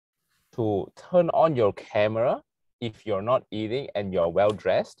to turn on your camera if you're not eating and you're well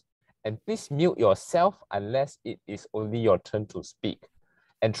dressed. And please mute yourself unless it is only your turn to speak.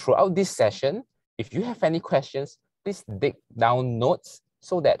 And throughout this session, if you have any questions, please take down notes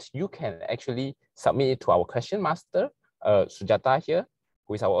so that you can actually submit it to our question master, Sujata here,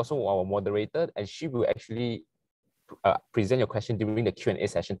 who is also our moderator, and she will actually present your question during the Q&A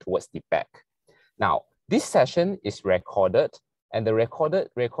session towards the back. Now, this session is recorded, and the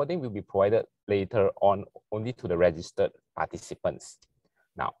recording will be provided later on only to the registered participants.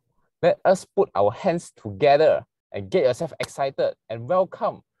 Now, let us put our hands together and get yourself excited and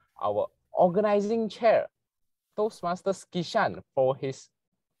welcome our organizing chair, Toastmasters 𝐿𝐶, for his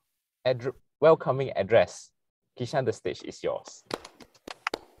welcoming address. 𝐿𝐶, the stage is yours.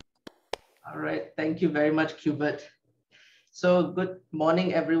 All right, thank you very much, 𝐷. So good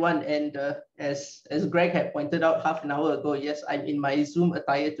morning, everyone. And as Greg had pointed out half an hour ago, yes, I'm in my Zoom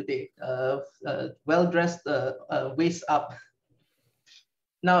attire today, well-dressed, waist up.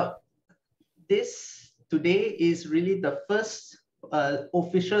 Now, today is really the first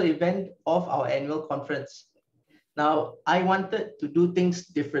official event of our annual conference. Now, I wanted to do things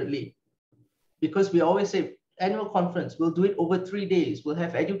differently because we always say annual conference, we'll do it over 3 days. We'll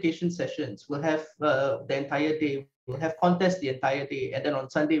have education sessions. We'll have the entire day. We'll have contests the entire day. And then on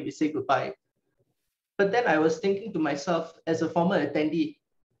Sunday, we say goodbye. But then I was thinking to myself as a former attendee,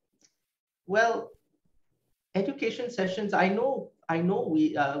 well, education sessions, I know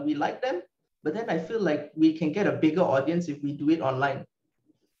we like them, but then I feel like we can get a bigger audience if we do it online.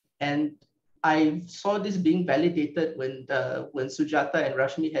 And I saw this being validated when Sujata and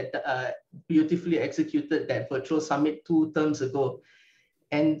Rashmi had beautifully executed that virtual summit 2 terms ago.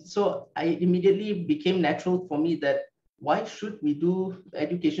 And so I immediately became natural for me that why should we do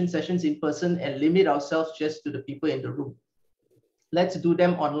education sessions in person and limit ourselves just to the people in the room? Let's do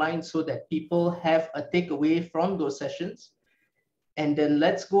them online so that people have a takeaway from those sessions. And then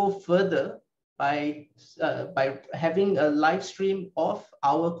let's go further by having a live stream of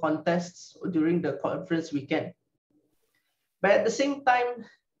our contests during the conference weekend. But at the same time,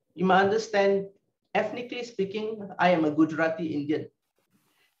 you must understand, ethnically speaking, I am a Gujarati Indian.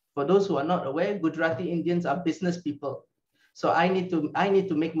 For those who are not aware, Gujarati Indians are business people. So I need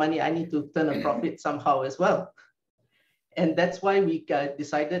to make money. I need to turn a profit somehow as well. And that's why we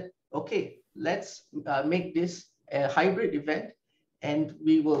decided, okay, let's make this a hybrid event. And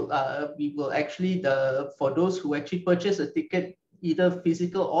we will actually, for those who actually purchase a ticket, either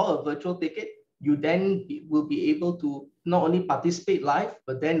physical or a virtual ticket, you then will be able to not only participate live,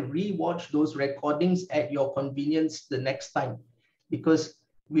 but then re-watch those recordings at your convenience the next time. Because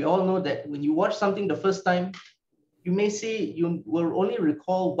we all know that when you watch something the first time, you may say you will only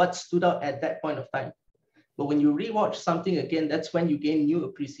recall what stood out at that point of time. But when you re-watch something again, that's when you gain new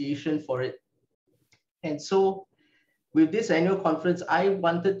appreciation for it. And so with this annual conference, I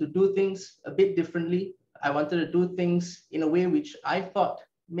wanted to do things a bit differently. I wanted to do things in a way which I thought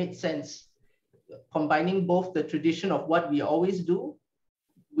made sense, combining both the tradition of what we always do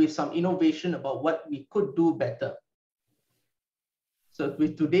with some innovation about what we could do better. So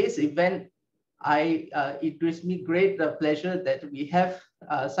with today's event, it gives me great pleasure that we have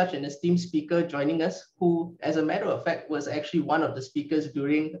such an esteemed speaker joining us, who, as a matter of fact, was actually one of the speakers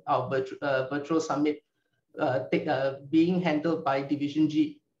during our virtual summit being handled by Division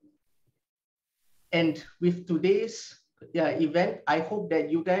G. And with today's event, I hope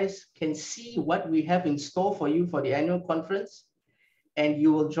that you guys can see what we have in store for you for the annual conference, and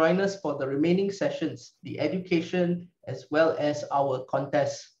you will join us for the remaining sessions, the education, as well as our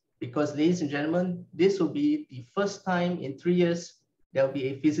contests. Because, ladies and gentlemen, this will be the first time in 3 years there will be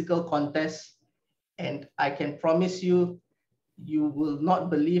a physical contest, and I can promise you, you will not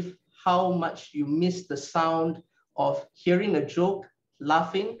believe how much you miss the sound of hearing a joke,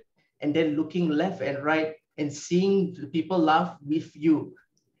 laughing, and then looking left and right and seeing the people laugh with you,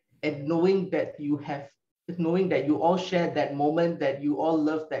 and knowing that you all shared that moment, that you all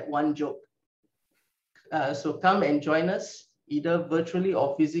loved that one joke. So come and join us, either virtually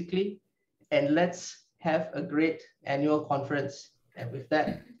or physically, and let's have a great annual conference. And with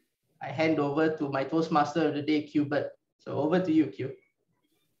that, I hand over to my Toastmaster of the day, 𝐷. So over to you, 𝐷.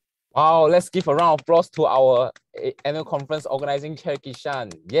 Wow, let's give a round of applause to our annual conference organizing chair,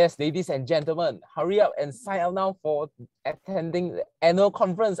 𝐿𝐶. Yes, ladies and gentlemen, hurry up and sign up now for attending the annual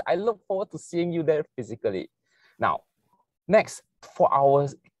conference. I look forward to seeing you there physically. Now, next, for our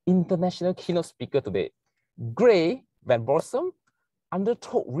international keynote speaker today, Gray Van Borssum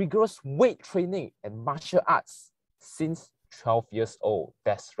undertook rigorous weight training and martial arts since 12 years old.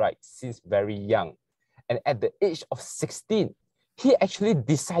 That's right, since very young. And at the age of 16, he actually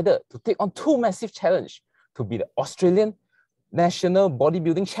decided to take on two massive challenges to be the Australian national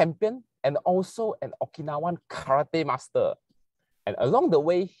bodybuilding champion and also an Okinawan karate master. And along the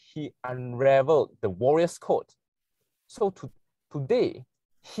way, he unraveled the warrior's code. So today,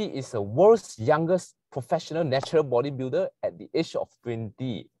 he is the world's youngest professional natural bodybuilder at the age of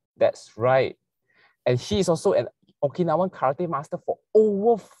 20. That's right. And he is also an Okinawan karate master for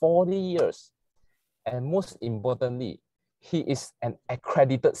over 40 years. And most importantly, he is an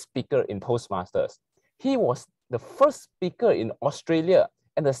accredited speaker in Toastmasters. He was the first speaker in Australia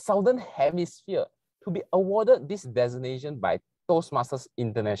and the Southern Hemisphere to be awarded this designation by Toastmasters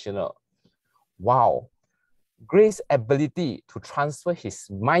International. Wow. Gray's ability to transfer his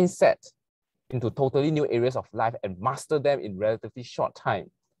mindset into totally new areas of life and master them in relatively short time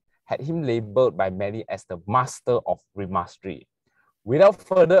had him labeled by many as the master of remastery. Without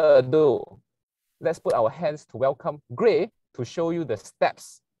further ado, let's put our hands to welcome Gray to show you the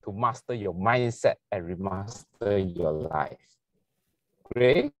steps to master your mindset and remaster your life.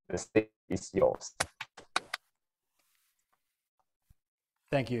 Gray, the stage is yours.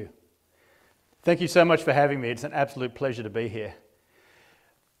 Thank you. Thank you so much for having me. It's an absolute pleasure to be here.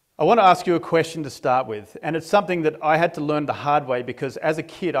 I want to ask you a question to start with, and it's something that I had to learn the hard way because as a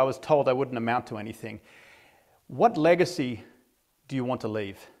kid I was told I wouldn't amount to anything. What legacy do you want to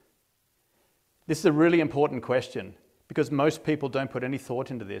leave? This is a really important question because most people don't put any thought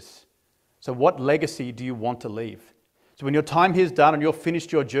into this. So what legacy do you want to leave? So when your time here is done and you've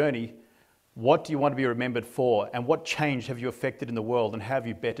finished your journey, what do you want to be remembered for? And what change have you affected in the world? And have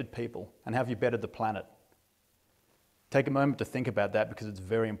you bettered people? And have you bettered the planet? Take a moment to think about that because it's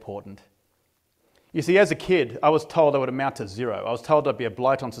very important. You see, as a kid, I was told I would amount to zero. I was told I'd be a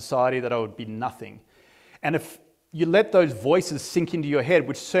blight on society, that I would be nothing. And if you let those voices sink into your head,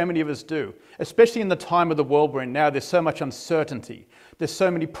 which so many of us do, especially in the time of the world we're in now, there's so much uncertainty. There's so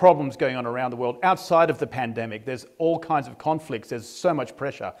many problems going on around the world. Outside of the pandemic, there's all kinds of conflicts. There's so much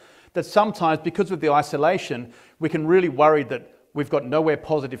pressure that sometimes, because of the isolation, we can really worry that we've got nowhere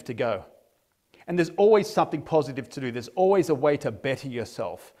positive to go. And there's always something positive to do. There's always a way to better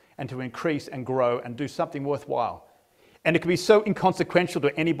yourself and to increase and grow and do something worthwhile. And it can be so inconsequential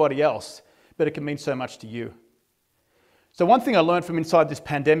to anybody else, but it can mean so much to you. So one thing I learned from inside this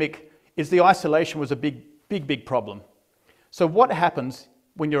pandemic is the isolation was a big problem. So what happens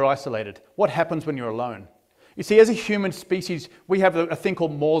when you're isolated? What happens when you're alone? You see, as a human species, we have a thing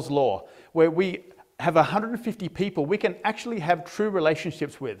called Moore's Law, where we have 150 people we can actually have true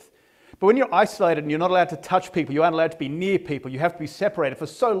relationships with. But when you're isolated and you're not allowed to touch people, you aren't allowed to be near people, you have to be separated for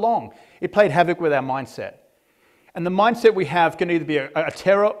so long, it played havoc with our mindset. And the mindset we have can either be a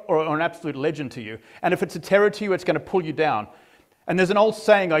terror or an absolute legend to you. And if it's a terror to you, it's going to pull you down. And there's an old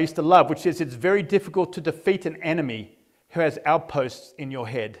saying I used to love, which is, it's very difficult to defeat an enemy who has outposts in your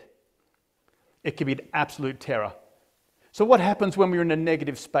head. It can be an absolute terror. So what happens when we're in a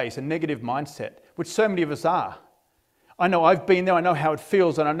negative space, a negative mindset, which so many of us are? I know I've been there, I know how it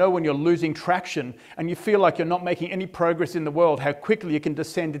feels, and I know when you're losing traction and you feel like you're not making any progress in the world, how quickly you can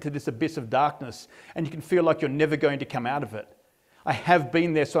descend into this abyss of darkness and you can feel like you're never going to come out of it. I have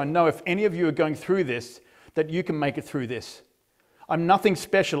been there, so I know if any of you are going through this, that you can make it through this. I'm nothing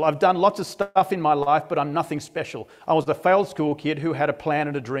special. I've done lots of stuff in my life, but I'm nothing special. I was a failed school kid who had a plan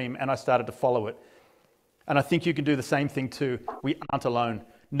and a dream, and I started to follow it. And I think you can do the same thing too. We aren't alone.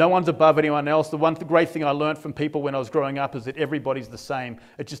 No one's above anyone else. The great thing I learned from people when I was growing up is that everybody's the same.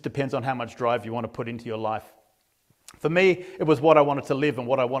 It just depends on how much drive you want to put into your life. For me, it was what I wanted to live and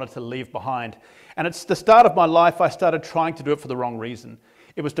what I wanted to leave behind. And at the start of my life, I started trying to do it for the wrong reason.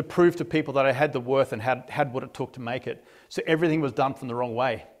 It was to prove to people that I had the worth and had what it took to make it. So everything was done from the wrong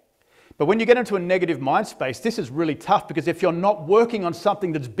way. But when you get into a negative mind space, this is really tough because if you're not working on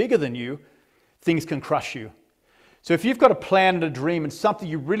something that's bigger than you, things can crush you. So if you've got a plan and a dream and something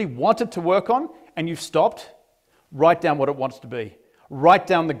you really wanted to work on and you've stopped, write down what it wants to be. Write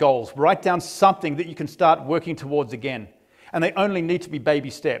down the goals. Write down something that you can start working towards again. And they only need to be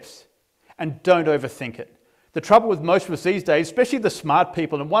baby steps. And don't overthink it. The trouble with most of us these days, especially the smart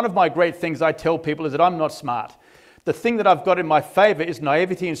people, and one of my great things I tell people is that I'm not smart. The thing that I've got in my favor is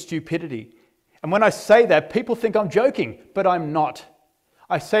naivety and stupidity. And when I say that, people think I'm joking, but I'm not.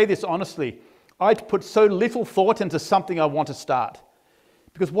 I say this honestly. I put so little thought into something I want to start.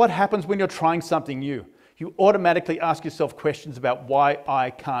 Because what happens when you're trying something new? You automatically ask yourself questions about why I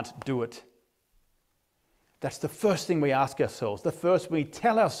can't do it. That's the first thing we ask ourselves. The first we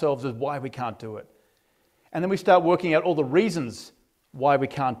tell ourselves is why we can't do it. And then we start working out all the reasons why we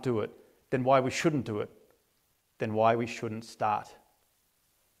can't do it, then why we shouldn't do it, then why we shouldn't start.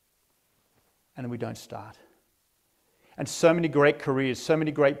 And then we don't start. And so many great careers, so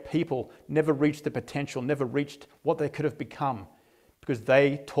many great people never reached the potential, never reached what they could have become because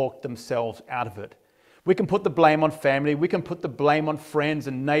they talked themselves out of it. We can put the blame on family, we can put the blame on friends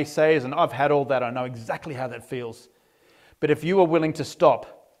and naysayers, and I've had all that, I know exactly how that feels. But if you are willing to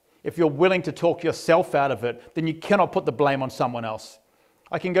stop, if you're willing to talk yourself out of it, then you cannot put the blame on someone else.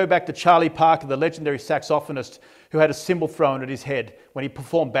 I can go back to Charlie Parker, the legendary saxophonist who had a cymbal thrown at his head when he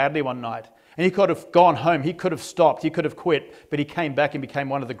performed badly one night. And he could have gone home, he could have stopped, he could have quit, but he came back and became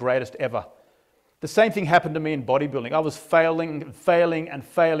one of the greatest ever. The same thing happened to me in bodybuilding. I was failing,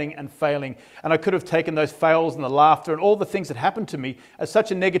 and I could have taken those fails and the laughter and all the things that happened to me as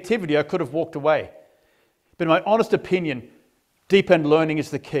such a negativity, I could have walked away. But in my honest opinion, deep end learning is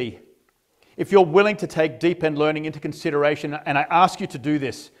the key. If you're willing to take deep end learning into consideration, and I ask you to do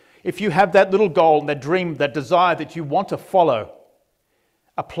this, if you have that little goal, that dream, that desire that you want to follow,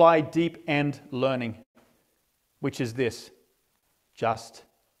 apply deep end learning, which is this: just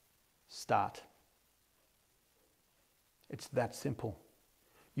start. It's that simple.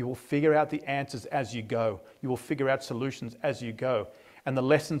 You will figure out the answers as you go. You will figure out solutions as you go. And the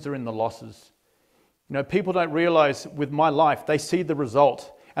lessons are in the losses. You know, people don't realize with my life, they see the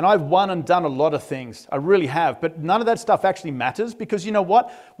result. And I've won and done a lot of things. I really have. But none of that stuff actually matters because you know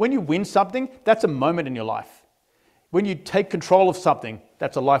what? When you win something, that's a moment in your life. When you take control of something,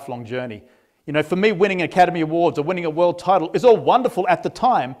 that's a lifelong journey. You know, for me, winning Academy Awards or winning a world title is all wonderful at the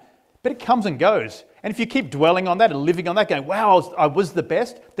time, but it comes and goes. And if you keep dwelling on that and living on that, going, wow, I was the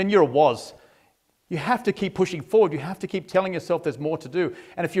best, then you're a was. You have to keep pushing forward. You have to keep telling yourself there's more to do.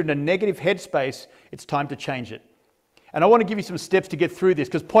 And if you're in a negative headspace, it's time to change it. And I want to give you some steps to get through this,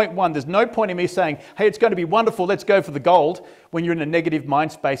 because point one, there's no point in me saying, hey, it's going to be wonderful, let's go for the gold, when you're in a negative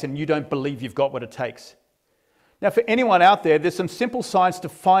mind space and you don't believe you've got what it takes. Now, for anyone out there, there's some simple signs to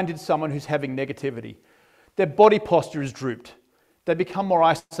find in someone who's having negativity. Their body posture is drooped. They become more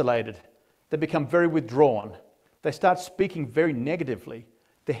isolated. They become very withdrawn. They start speaking very negatively.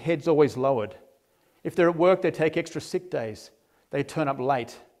 Their head's always lowered. If they're at work, they take extra sick days. They turn up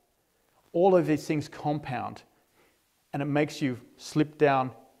late. All of these things compound, and it makes you slip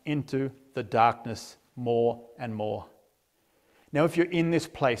down into the darkness more and more. Now, if you're in this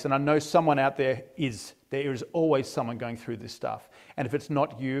place, and I know someone out there is always someone going through this stuff. And if it's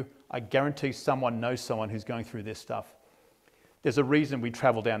not you, I guarantee someone knows someone who's going through this stuff. There's a reason we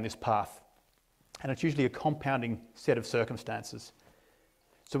travel down this path. And it's usually a compounding set of circumstances.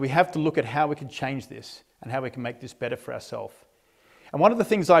 So we have to look at how we can change this and how we can make this better for ourselves. And one of the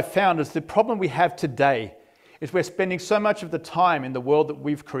things I've found is the problem we have today is we're spending so much of the time in the world that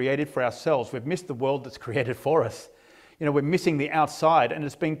we've created for ourselves. We've missed the world that's created for us. You know, we're missing the outside, and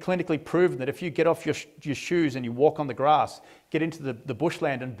it's been clinically proven that if you get off your shoes and you walk on the grass, get into the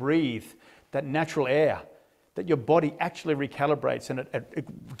bushland and breathe that natural air, that your body actually recalibrates and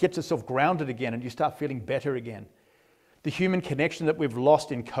it gets itself grounded again and you start feeling better again. The human connection that we've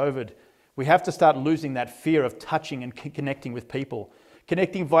lost in COVID, we have to start losing that fear of touching and connecting with people.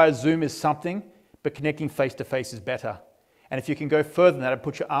 Connecting via Zoom is something, but connecting face-to-face is better. And if you can go further than that and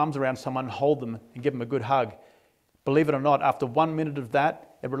put your arms around someone and hold them and give them a good hug, believe it or not, after 1 minute of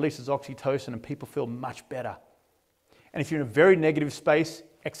that, it releases oxytocin and people feel much better. And if you're in a very negative space,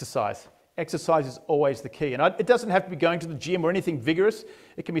 exercise. Exercise is always the key. And it doesn't have to be going to the gym or anything vigorous.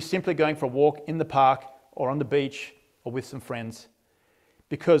 It can be simply going for a walk in the park or on the beach or with some friends.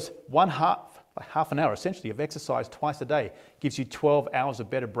 Because half an hour essentially of exercise twice a day gives you 12 hours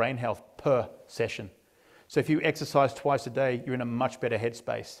of better brain health per session. So if you exercise twice a day, you're in a much better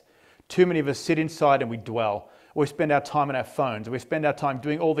headspace. Too many of us sit inside and we dwell. Or we spend our time on our phones. Or we spend our time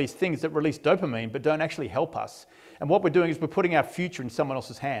doing all these things that release dopamine but don't actually help us. And what we're doing is we're putting our future in someone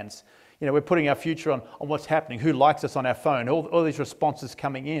else's hands. You know, we're putting our future on what's happening, who likes us on our phone, all these responses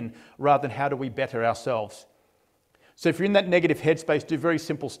coming in, rather than how do we better ourselves. So if you're in that negative headspace, do very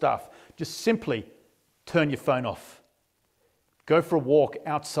simple stuff. Just simply turn your phone off. Go for a walk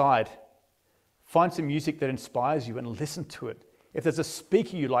outside. Find some music that inspires you and listen to it. If there's a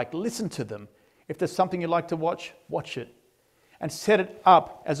speaker you like, listen to them. If there's something you like to watch, watch it. And set it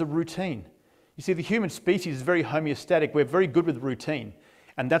up as a routine. You see, the human species is very homeostatic. We're very good with routine.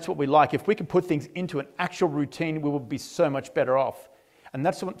 And that's what we like. If we can put things into an actual routine, we will be so much better off. And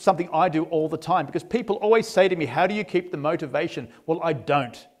that's something I do all the time, because people always say to me, how do you keep the motivation? Well, I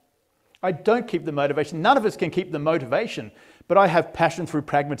don't. I don't keep the motivation. None of us can keep the motivation, but I have passion through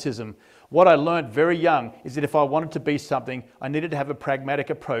pragmatism. What I learned very young is that if I wanted to be something, I needed to have a pragmatic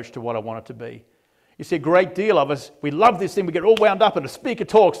approach to what I wanted to be. You see a great deal of us, we love this thing, we get all wound up and the speaker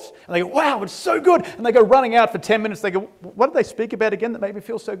talks and they go, wow, it's so good. And they go running out for 10 minutes. They go, what did they speak about again that made me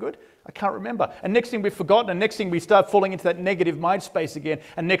feel so good? I can't remember. And next thing we've forgotten, and next thing we start falling into that negative mind space again.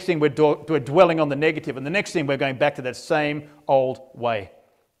 And next thing we're dwelling on the negative. And the next thing we're going back to that same old way.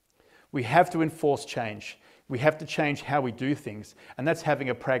 We have to enforce change. We have to change how we do things. And that's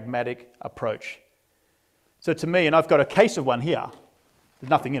having a pragmatic approach. So to me, and I've got a case of one here, there's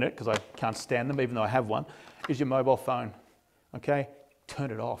nothing in it because I can't stand them even though I have one, is your mobile phone, okay?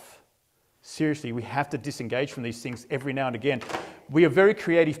 Turn it off. Seriously, we have to disengage from these things every now and again. We are very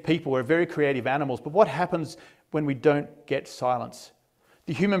creative people, we're very creative animals, but what happens when we don't get silence?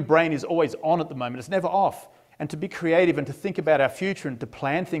 The human brain is always on at the moment, it's never off. And to be creative and to think about our future and to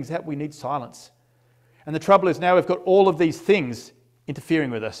plan things out, we need silence. And the trouble is now we've got all of these things interfering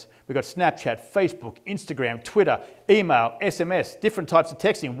with us. We've got Snapchat, Facebook, Instagram, Twitter, email, SMS, different types of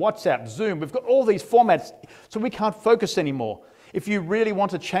texting, WhatsApp, Zoom. We've got all these formats, so we can't focus anymore. If you really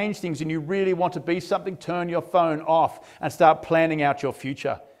want to change things and you really want to be something, turn your phone off and start planning out your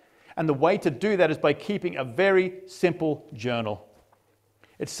future. And the way to do that is by keeping a very simple journal.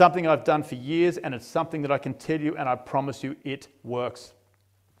 It's something I've done for years and it's something that I can tell you and I promise you it works.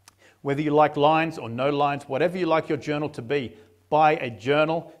 Whether you like lines or no lines, whatever you like your journal to be, buy a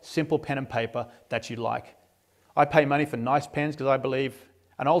journal, simple pen and paper that you like. I pay money for nice pens because I believe,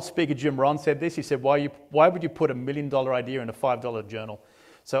 an old speaker, Jim Rohn, said this. He said, why would you put $1 million idea in a $5 journal?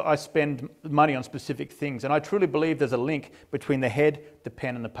 So I spend money on specific things. And I truly believe there's a link between the head, the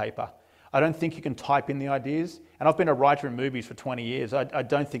pen and the paper. I don't think you can type in the ideas. And I've been a writer in movies for 20 years. I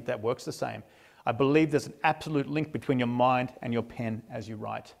don't think that works the same. I believe there's an absolute link between your mind and your pen as you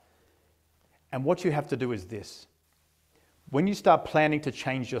write. And what you have to do is this. When you start planning to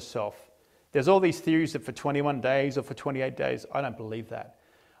change yourself, there's all these theories that for 21 days or for 28 days, I don't believe that.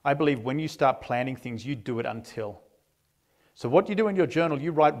 I believe when you start planning things, you do it until. So what you do in your journal,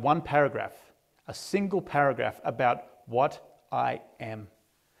 you write one paragraph, a single paragraph about what I am.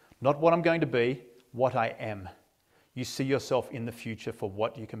 Not what I'm going to be, what I am. You see yourself in the future for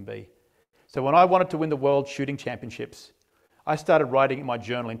what you can be. So when I wanted to win the World Shooting Championships, I started writing in my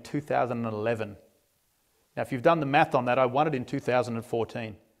journal in 2011. Now, if you've done the math on that, I won it in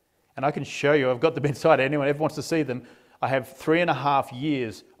 2014. And I can show you, I've got them inside, anyone ever wants to see them. I have 3.5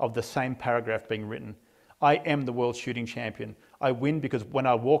 years of the same paragraph being written. I am the world shooting champion. I win because when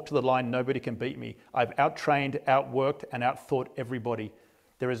I walk to the line, nobody can beat me. I've out-trained, outworked, and out-thought everybody.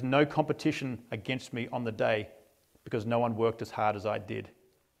 There is no competition against me on the day because no one worked as hard as I did.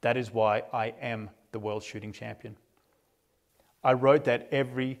 That is why I am the world shooting champion. I wrote that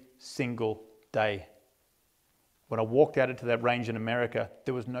every single day. When I walked out into that range in America,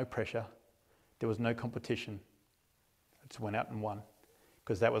 there was no pressure. There was no competition. I just went out and won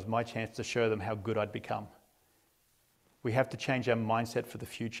because that was my chance to show them how good I'd become. We have to change our mindset for the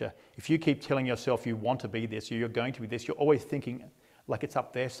future. If you keep telling yourself you want to be this, or you're going to be this, you're always thinking like it's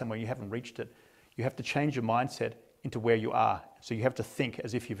up there somewhere, you haven't reached it. You have to change your mindset into where you are. So you have to think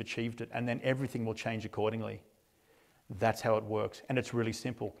as if you've achieved it, and then everything will change accordingly. That's how it works, and it's really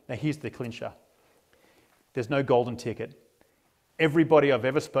simple. Now here's the clincher. There's no golden ticket. Everybody I've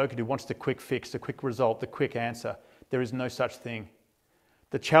ever spoken to wants the quick fix, the quick result, the quick answer. There is no such thing.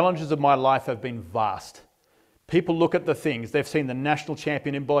 The challenges of my life have been vast. People look at the things. They've seen the national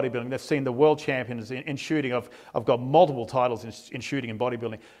champion in bodybuilding. They've seen the world champions in shooting. I've got multiple titles in shooting and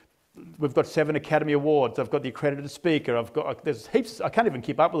bodybuilding. We've got 7 Academy Awards. I've got the accredited speaker. There's heaps. I can't even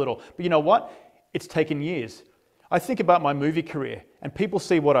keep up with it all. But you know what? It's taken years. I think about my movie career and people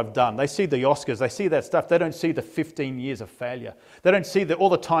see what I've done. They see the Oscars, they see that stuff. They don't see the 15 years of failure. They don't see all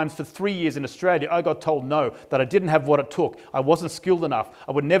the times for 3 years in Australia, I got told no, that I didn't have what it took. I wasn't skilled enough.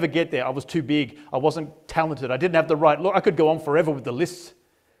 I would never get there. I was too big. I wasn't talented. I didn't have the right look. I could go on forever with the lists.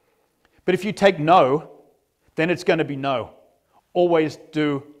 But if you take no, then it's going to be no. Always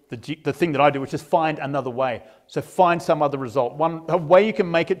do the thing that I do, which is find another way. So find some other result, a way you can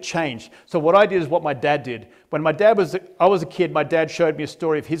make it change. So what I did is what my dad did. When I was a kid, my dad showed me a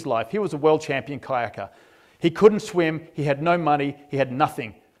story of his life. He was a world champion kayaker. He couldn't swim, he had no money, he had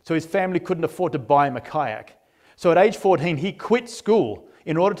nothing. So his family couldn't afford to buy him a kayak. So at age 14, he quit school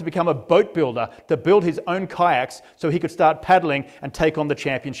in order to become a boat builder, to build his own kayaks so he could start paddling and take on the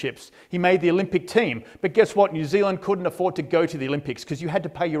championships. He made the Olympic team, but guess what? New Zealand couldn't afford to go to the Olympics because you had to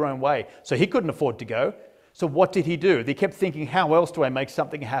pay your own way. So he couldn't afford to go. So what did he do? He kept thinking, how else do I make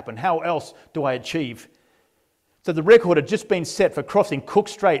something happen? How else do I achieve? So the record had just been set for crossing Cook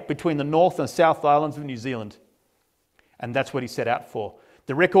Strait between the North and South Islands of New Zealand. And that's what he set out for.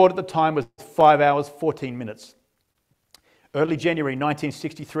 The record at the time was 5 hours, 14 minutes. Early January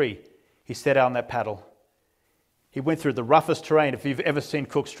 1963, He set out on that paddle. He went through the roughest terrain. If you've ever seen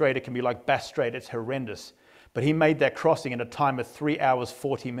Cook Strait, it can be like Bass Strait. It's horrendous. But he made that crossing in a time of 3 hours,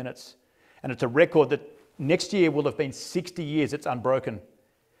 40 minutes. And it's a record that next year will have been 60 years. It's unbroken.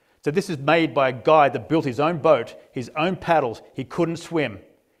 So this is made by a guy that built his own boat, his own paddles. He couldn't swim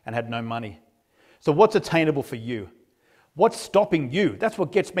and had no money. So what's attainable for you? What's stopping you? That's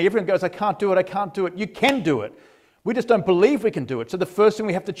what gets me. Everyone goes, I can't do it, I can't do it. You can do it. We just don't believe we can do it. So the first thing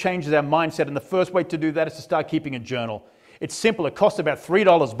we have to change is our mindset. And the first way to do that is to start keeping a journal. It's simple. It costs about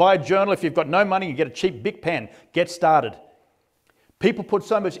 $3. Buy a journal. If you've got no money, you get a cheap Bic pen. Get started. People put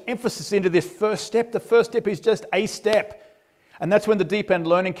so much emphasis into this first step. The first step is just a step. And that's when the deep end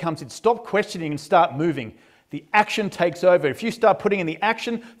learning comes in. Stop questioning and start moving. The action takes over. If you start putting in the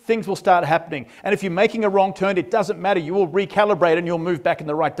action, things will start happening. And if you're making a wrong turn, it doesn't matter. You will recalibrate and you'll move back in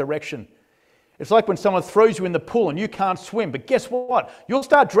the right direction. It's like when someone throws you in the pool and you can't swim, but guess what? You'll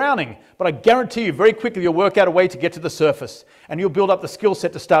start drowning, but I guarantee you very quickly you'll work out a way to get to the surface and you'll build up the skill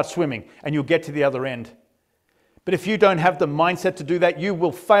set to start swimming and you'll get to the other end. But if you don't have the mindset to do that, you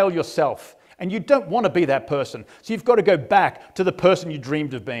will fail yourself and you don't want to be that person. So you've got to go back to the person you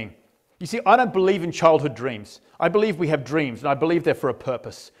dreamed of being. You see, I don't believe in childhood dreams. I believe we have dreams and I believe they're for a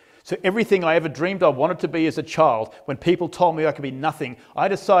purpose. So everything I ever dreamed I wanted to be as a child, when people told me I could be nothing, I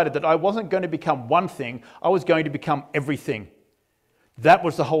decided that I wasn't going to become one thing, I was going to become everything. That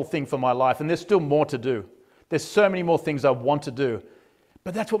was the whole thing for my life, and there's still more to do. There's so many more things I want to do.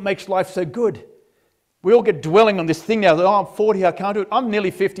 But that's what makes life so good. We all get dwelling on this thing now, that, oh, I'm 40, I can't do it. I'm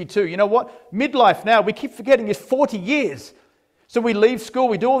nearly 52. You know what? Midlife now, we keep forgetting, is 40 years. So we leave school,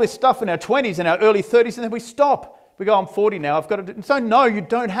 we do all this stuff in our 20s and our early 30s, and then we stop. We go, I'm 40 now, I've got to do it. So no, you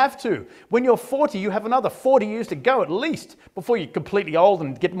don't have to. When you're 40, you have another 40 years to go at least before you're completely old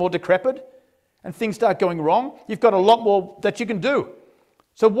and get more decrepit and things start going wrong. You've got a lot more that you can do.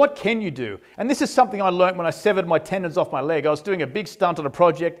 So what can you do? And this is something I learned when I severed my tendons off my leg. I was doing a big stunt on a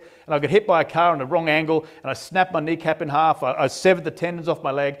project and I got hit by a car in the wrong angle and I snapped my kneecap in half. I severed the tendons off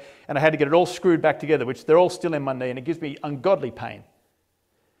my leg and I had to get it all screwed back together, which they're all still in my knee, and it gives me ungodly pain.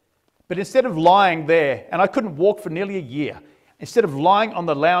 But instead of lying there, and I couldn't walk for nearly a year, instead of lying on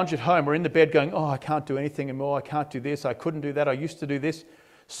the lounge at home or in the bed going, oh, I can't do anything anymore, I can't do this, I couldn't do that, I used to do this,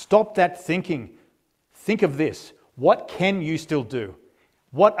 stop that thinking. Think of this. What can you still do?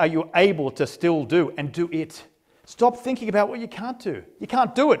 What are you able to still do, and do it? Stop thinking about what you can't do. You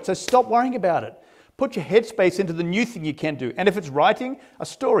can't do it, so stop worrying about it. Put your headspace into the new thing you can do. And if it's writing, a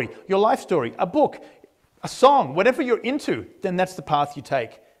story, your life story, a book, a song, whatever you're into, then that's the path you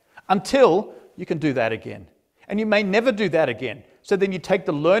take. Until you can do that again. And you may never do that again. So then you take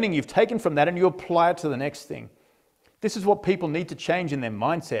the learning you've taken from that and you apply it to the next thing. This is what people need to change in their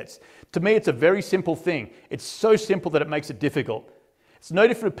mindsets. To me, it's a very simple thing. It's so simple that it makes it difficult. It's no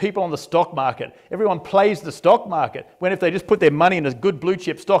different with people on the stock market. Everyone plays the stock market, when if they just put their money in a good blue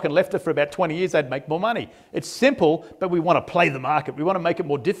chip stock and left it for about 20 years, they'd make more money. It's simple, but we want to play the market. We want to make it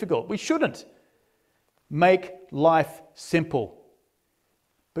more difficult. We shouldn't. Make life simple.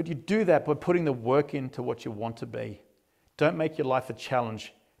 But you do that by putting the work into what you want to be. Don't make your life a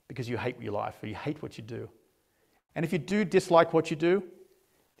challenge because you hate your life or you hate what you do. And if you do dislike what you do,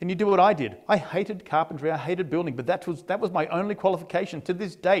 then you do what I did. I hated carpentry, I hated building, but that was my only qualification. To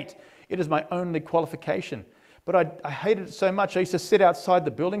this date, it is my only qualification. But I hated it so much, I used to sit outside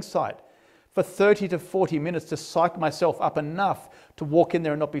the building site for 30 to 40 minutes to psych myself up enough to walk in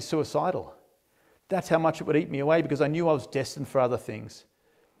there and not be suicidal. That's how much it would eat me away, because I knew I was destined for other things.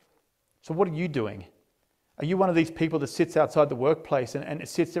 So what are you doing? Are you one of these people that sits outside the workplace and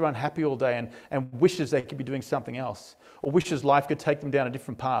sits there unhappy all day and wishes they could be doing something else, or wishes life could take them down a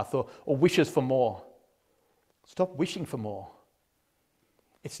different path, or wishes for more? Stop wishing for more.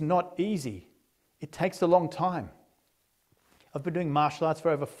 It's not easy. It takes a long time. I've been doing martial arts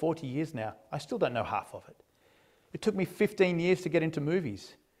for over 40 years now. I still don't know half of it. It took me 15 years to get into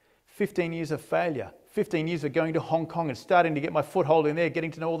movies, 15 years of failure, 15 years of going to Hong Kong and starting to get my foothold in there,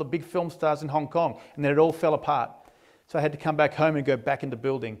 getting to know all the big film stars in Hong Kong, and then it all fell apart. So I had to come back home and go back into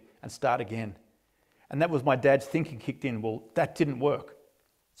building and start again. And that was my dad's thinking kicked in. Well, that didn't work.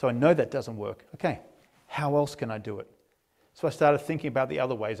 So I know that doesn't work. Okay, how else can I do it? So I started thinking about the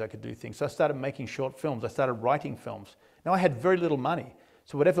other ways I could do things. So I started making short films. I started writing films. Now I had very little money.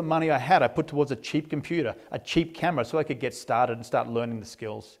 So whatever money I had, I put towards a cheap computer, a cheap camera, so I could get started and start learning the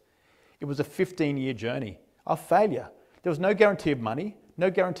skills. It was a 15-year journey of failure. There was no guarantee of money, no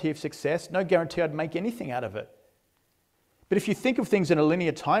guarantee of success, no guarantee I'd make anything out of it. But if you think of things in a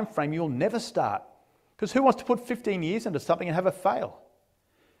linear time frame, you'll never start. Because who wants to put 15 years into something and have it fail?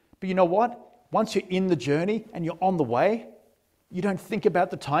 But you know what? Once you're in the journey and you're on the way, You don't think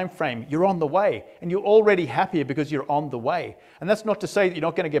about the time frame. You're on the way, and you're already happier because you're on the way. And that's not to say that you're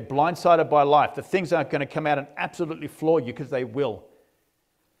not going to get blindsided by life, that things aren't going to come out and absolutely floor you, because they will.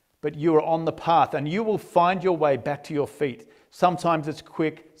 But you are on the path, and you will find your way back to your feet. Sometimes it's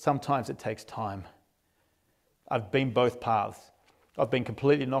quick, sometimes it takes time. I've been both paths. I've been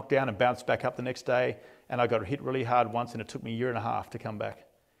completely knocked down and bounced back up the next day, and I got hit really hard once, and it took me 1.5 years to come back.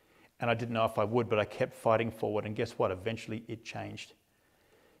 And I didn't know if I would, but I kept fighting forward, and guess what? Eventually it changed.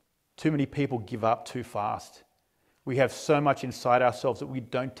 Too many people give up too fast. We have so much inside ourselves that we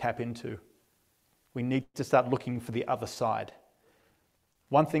don't tap into. We need to start looking for the other side.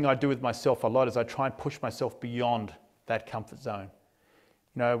 One thing I do with myself a lot is I try and push myself beyond that comfort zone.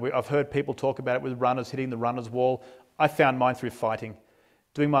 You know, I've heard people talk about it with runners hitting the runner's wall. I found mine through fighting.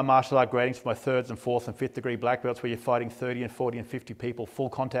 Doing my martial art gradings for my 3rd and 4th and 5th degree black belts, where you're fighting 30 and 40 and 50 people, full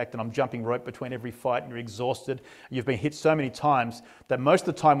contact, and I'm jumping rope between every fight, and you're exhausted. You've been hit so many times that most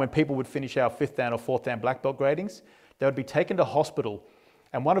of the time when people would finish our 5th dan or 4th dan black belt gradings, they would be taken to hospital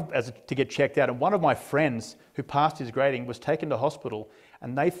and to get checked out. And one of my friends who passed his grading was taken to hospital,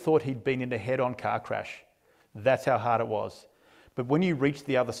 and they thought he'd been in a head-on car crash. That's how hard it was. But when you reach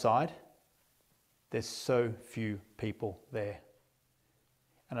the other side, there's so few people there.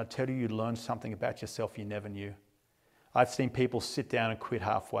 And I tell you, you learn something about yourself you never knew. I've seen people sit down and quit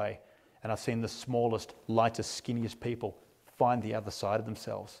halfway, and I've seen the smallest, lightest, skinniest people find the other side of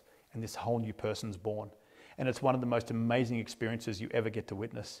themselves, and this whole new person's born. And it's one of the most amazing experiences you ever get to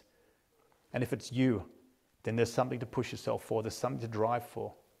witness. And if it's you, then there's something to push yourself for, there's something to drive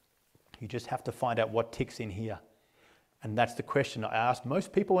for. You just have to find out what ticks in here. And that's the question I ask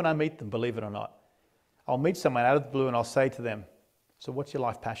most people when I meet them, believe it or not. I'll meet someone out of the blue and I'll say to them, so what's your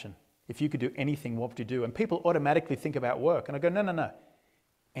life passion? If you could do anything, what would you do? And people automatically think about work. And I go, no.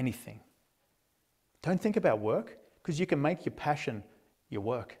 Anything. Don't think about work, because you can make your passion your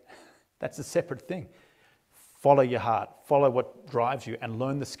work. That's a separate thing. Follow your heart. Follow what drives you and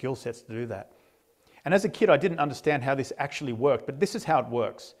learn the skill sets to do that. And as a kid, I didn't understand how this actually worked, but this is how it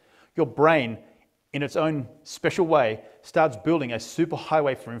works. Your brain, in its own special way, starts building a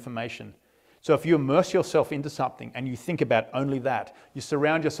superhighway for information. So if you immerse yourself into something and you think about only that, you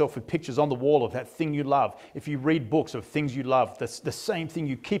surround yourself with pictures on the wall of that thing you love. If you read books of things you love, that's the same thing,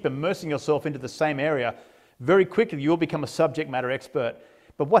 you keep immersing yourself into the same area, very quickly you'll become a subject matter expert.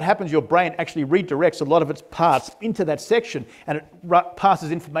 But what happens, your brain actually redirects a lot of its parts into that section, and it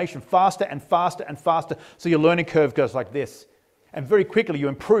passes information faster and faster and faster, so your learning curve goes like this. And very quickly you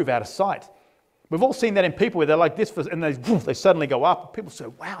improve out of sight. We've all seen that in people where they're like this, and they suddenly go up. People say,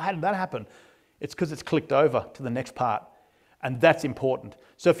 wow, how did that happen? It's because it's clicked over to the next part. And that's important.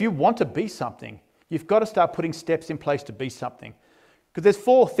 So if you want to be something, you've got to start putting steps in place to be something. Because there's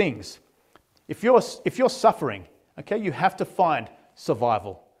 4 things. If you're suffering, okay, you have to find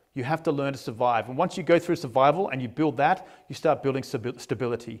survival. You have to learn to survive. And once you go through survival and you build that, you start building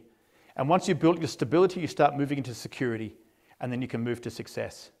stability. And once you build your stability, you start moving into security. And then you can move to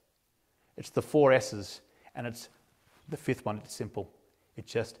success. It's the 4 S's. And it's the 5th one, it's simple. It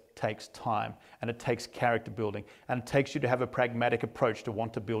just takes time, and it takes character building, and it takes you to have a pragmatic approach to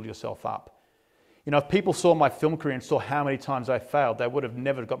want to build yourself up. You know, if people saw my film career and saw how many times I failed, they would have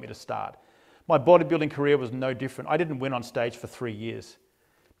never got me to start. My bodybuilding career was no different. I didn't win on stage for 3 years.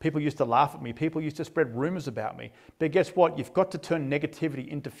 People used to laugh at me. People used to spread rumors about me. But guess what? You've got to turn negativity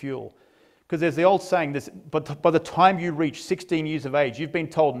into fuel. Because there's the old saying, but by the time you reach 16 years of age, you've been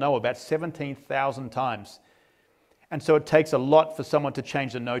told no about 17,000 times. And so it takes a lot for someone to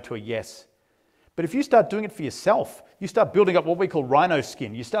change the no to a yes. But if you start doing it for yourself, you start building up what we call rhino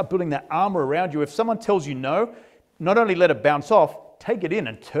skin. You start building that armor around you. If someone tells you no, not only let it bounce off, take it in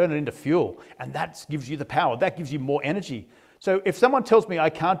and turn it into fuel. And that gives you the power. That gives you more energy. So if someone tells me I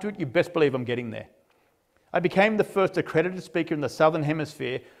can't do it, you best believe I'm getting there. I became the first accredited speaker in the Southern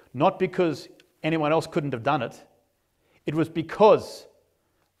Hemisphere, not because anyone else couldn't have done it. It was because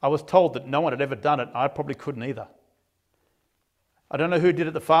I was told that no one had ever done it, and I probably couldn't either. I don't know who did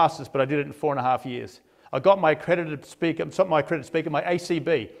it the fastest, but I did it in 4.5 years. I got my accredited speaker, my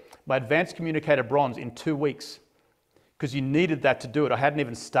ACB, my Advanced Communicator Bronze in 2 weeks, because you needed that to do it. I hadn't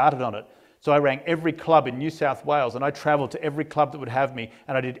even started on it. So I rang every club in New South Wales, and I traveled to every club that would have me,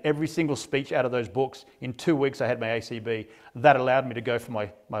 and I did every single speech out of those books. In 2 weeks, I had my ACB. That allowed me to go for my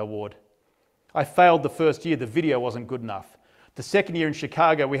award. I failed the first year. The video wasn't good enough. The second year in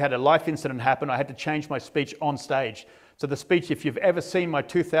Chicago, we had a life incident happen. I had to change my speech on stage. So the speech, if you've ever seen my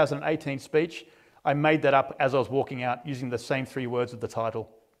 2018 speech, I made that up as I was walking out using the same 3 words of the title.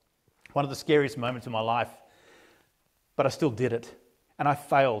 One of the scariest moments of my life. But I still did it. And I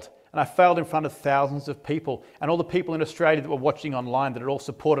failed. And I failed in front of thousands of people and all the people in Australia that were watching online that had all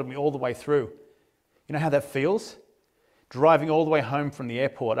supported me all the way through. You know how that feels? Driving all the way home from the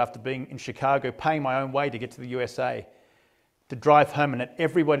airport after being in Chicago, paying my own way to get to the USA, to drive home and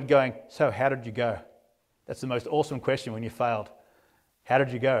everybody going, so how did you go? That's the most awesome question when you failed. How did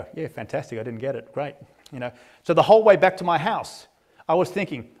you go? Yeah, fantastic, I didn't get it, great. You know, so the whole way back to my house, I was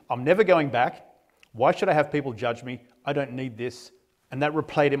thinking, I'm never going back. Why should I have people judge me? I don't need this. And that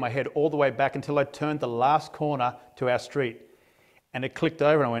replayed in my head all the way back until I turned the last corner to our street. And it clicked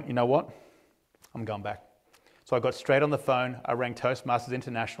over and I went, you know what? I'm going back. So I got straight on the phone. I rang Toastmasters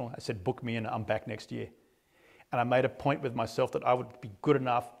International. I said, book me in, I'm back next year. And I made a point with myself that I would be good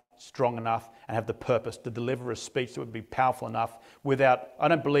enough, strong enough, and have the purpose to deliver a speech that would be powerful enough without, I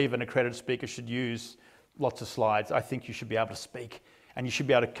don't believe an accredited speaker should use lots of slides. I think you should be able to speak. And you should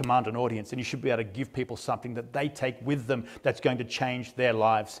be able to command an audience, and you should be able to give people something that they take with them that's going to change their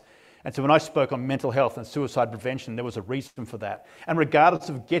lives. And so when I spoke on mental health and suicide prevention, there was a reason for that. And regardless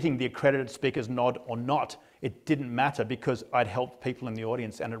of getting the accredited speaker's nod or not, it didn't matter because I'd helped people in the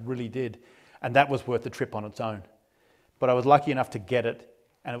audience, and it really did. And that was worth the trip on its own. But I was lucky enough to get it,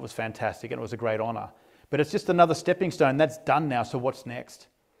 and it was fantastic, and it was a great honor. But it's just another stepping stone. That's done now, so what's next?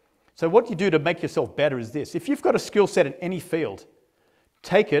 So what you do to make yourself better is this. If you've got a skill set in any field,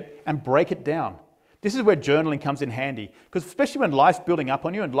 take it and break it down. This is where journaling comes in handy, because especially when life's building up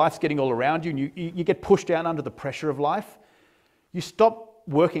on you and life's getting all around you and you get pushed down under the pressure of life, you stop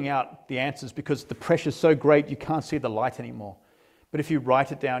working out the answers because the pressure's so great you can't see the light anymore. But if you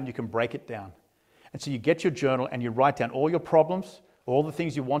write it down, you can break it down. And so you get your journal and you write down all your problems, all the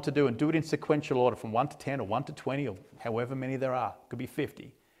things you want to do, and do it in sequential order from 1 to 10 or 1 to 20 or however many there are. It could be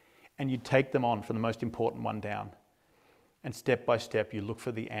 50. And you take them on from the most important one down. And step by step, you look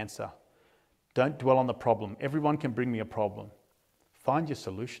for the answer. Don't dwell on the problem. Everyone can bring me a problem. Find your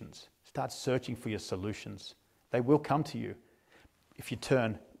solutions. Start searching for your solutions. They will come to you if you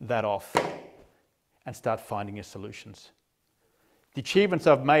turn that off and start finding your solutions. The achievements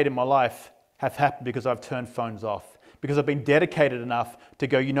I've made in my life have happened because I've turned phones off, because I've been dedicated enough to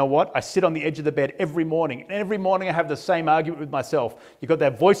go, you know what? I sit on the edge of the bed every morning, and every morning I have the same argument with myself. You've got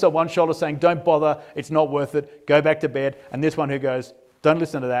that voice on one shoulder saying, don't bother, it's not worth it, go back to bed. And this one who goes, don't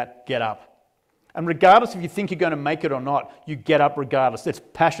listen to that, get up. And regardless if you think you're going to make it or not, you get up regardless. It's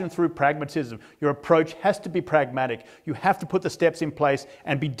passion through pragmatism. Your approach has to be pragmatic. You have to put the steps in place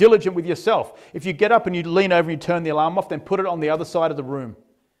and be diligent with yourself. If you get up and you lean over and you turn the alarm off, then put it on the other side of the room.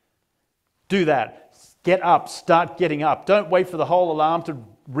 Do that. Get up, start getting up. Don't wait for the whole alarm to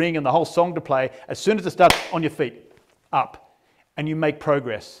ring and the whole song to play. As soon as it starts, on your feet, up. And you make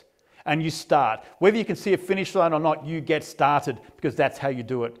progress. And you start. Whether you can see a finish line or not, you get started because that's how you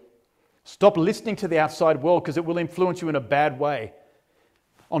do it. Stop listening to the outside world because it will influence you in a bad way.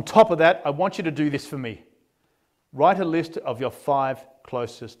 On top of that, I want you to do this for me. Write a list of your 5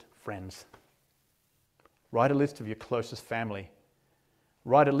 closest friends. Write a list of your closest family.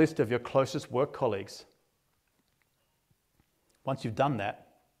 Write a list of your closest work colleagues. Once you've done that,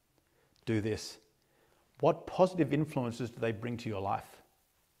 do this. What positive influences do they bring to your life?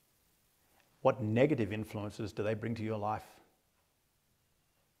 What negative influences do they bring to your life?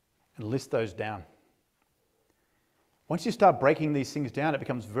 And list those down. Once you start breaking these things down, it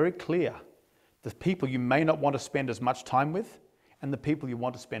becomes very clear the people you may not want to spend as much time with and the people you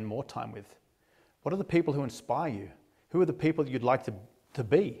want to spend more time with. What are the people who inspire you? Who are the people you'd like to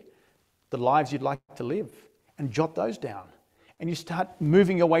be? The lives you'd like to live? And jot those down. And you start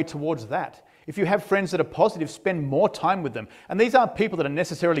moving your way towards that. If you have friends that are positive, spend more time with them. And these aren't people that are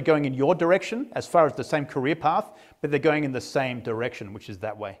necessarily going in your direction as far as the same career path, but they're going in the same direction, which is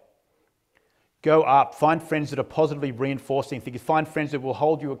that way. Go up. Find friends that are positively reinforcing things. Find friends that will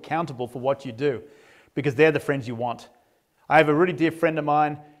hold you accountable for what you do, because they're the friends you want. I have a really dear friend of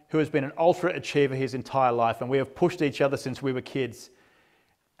mine who has been an ultra achiever his entire life, and we have pushed each other since we were kids.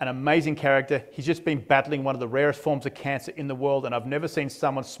 An amazing character. He's just been battling one of the rarest forms of cancer in the world, and I've never seen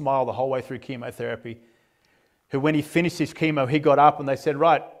someone smile the whole way through chemotherapy. Who, when he finished his chemo, he got up and they said,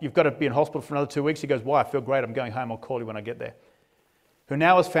 right, you've got to be in hospital for another 2 weeks. He goes, why? I feel great. I'm going home. I'll call you when I get there. Who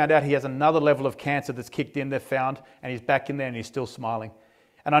now has found out he has another level of cancer that's kicked in, they've found, and he's back in there and he's still smiling.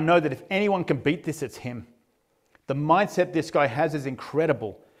 And I know that if anyone can beat this, it's him. The mindset this guy has is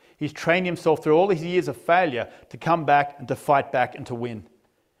incredible. He's trained himself through all his years of failure to come back and to fight back and to win.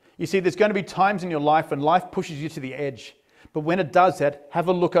 You see, there's going to be times in your life when life pushes you to the edge. But when it does that, have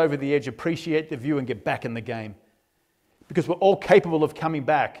a look over the edge, appreciate the view and get back in the game. Because we're all capable of coming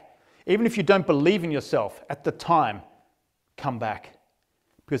back. Even if you don't believe in yourself at the time, come back.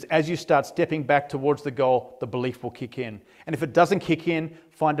 Because as you start stepping back towards the goal, the belief will kick in. And if it doesn't kick in,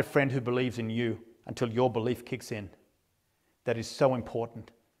 find a friend who believes in you until your belief kicks in. That is so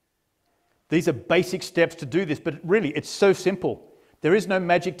important. These are basic steps to do this, but really it's so simple. There is no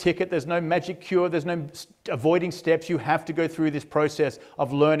magic ticket, there's no magic cure, there's no avoiding steps. You have to go through this process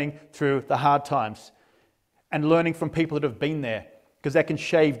of learning through the hard times and learning from people that have been there, because that can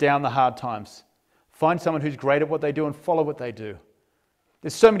shave down the hard times. Find someone who's great at what they do and follow what they do.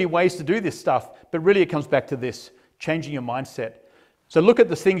 There's so many ways to do this stuff, but really it comes back to this, changing your mindset. So look at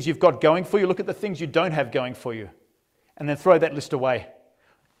the things you've got going for you, look at the things you don't have going for you, and then throw that list away.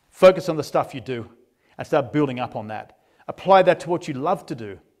 Focus on the stuff you do and start building up on that. Apply that to what you love to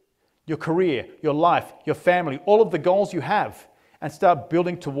do, your career, your life, your family, all of the goals you have, and start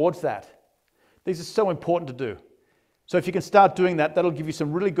building towards that. These are so important to do. So if you can start doing that, that'll give you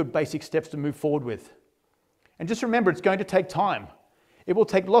some really good basic steps to move forward with. And just remember, it's going to take time. It will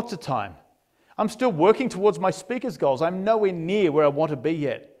take lots of time. I'm still working towards my speaker's goals. I'm nowhere near where I want to be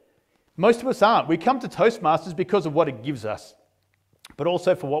yet. Most of us aren't. We come to Toastmasters because of what it gives us, but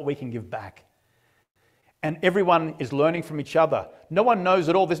also for what we can give back. And everyone is learning from each other. No one knows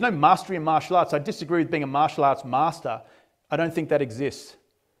it all. There's no mastery in martial arts. I disagree with being a martial arts master. I don't think that exists.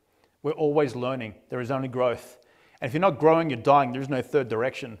 We're always learning. There is only growth. And if you're not growing, you're dying. There is no third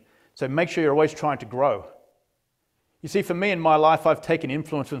direction. So make sure you're always trying to grow. You see, for me in my life, I've taken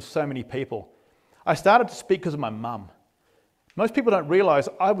influence from so many people. I started to speak because of my mum. Most people don't realize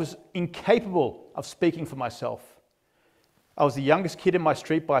I was incapable of speaking for myself. I was the youngest kid in my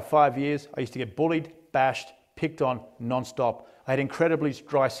street by 5 years. I used to get bullied, bashed, picked on non-stop. I had incredibly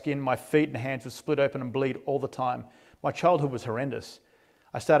dry skin. My feet and hands would split open and bleed all the time. My childhood was horrendous.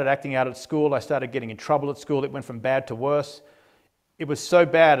 I started acting out at school. I started getting in trouble at school. It went from bad to worse. It was so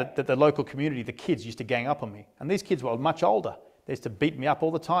bad that the local community, the kids, used to gang up on me. And these kids were much older. They used to beat me up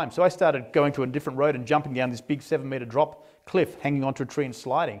all the time. So I started going to a different road and jumping down this big 7-meter drop cliff, hanging onto a tree and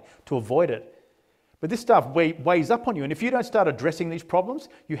sliding to avoid it. But this stuff weighs up on you. And if you don't start addressing these problems,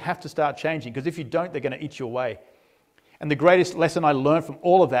 you have to start changing, because if you don't, they're going to eat you away. And the greatest lesson I learned from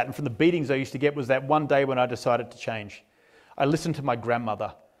all of that and from the beatings I used to get was that one day when I decided to change. I listened to my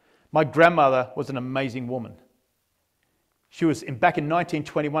grandmother. My grandmother was an amazing woman. She was back in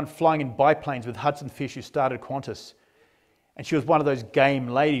 1921 flying in biplanes with Hudson Fish, who started Qantas. And she was one of those game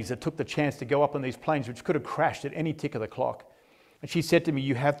ladies that took the chance to go up on these planes which could have crashed at any tick of the clock. And she said to me,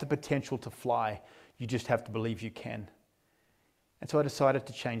 "You have the potential to fly. You just have to believe you can." And so I decided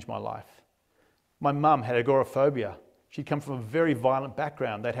to change my life. My mum had agoraphobia. She'd come from a very violent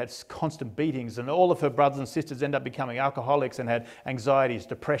background. They'd had constant beatings, and all of her brothers and sisters ended up becoming alcoholics and had anxieties,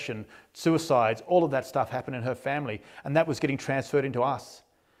 depression, suicides. All of that stuff happened in her family, and that was getting transferred into us.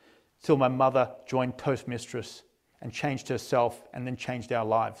 Till my mother joined Toastmasters and changed herself and then changed our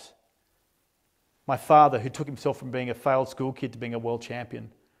lives. My father, who took himself from being a failed school kid to being a world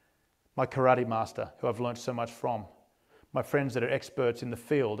champion. My karate master, who I've learned so much from. My friends that are experts in the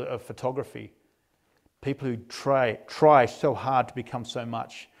field of photography. People who try so hard to become so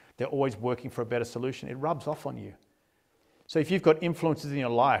much. They're always working for a better solution. It rubs off on you. So if you've got influences in your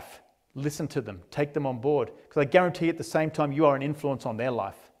life, listen to them, take them on board, because I guarantee at the same time you are an influence on their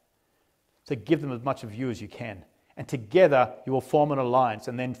life. So give them as much of you as you can. And together you will form an alliance,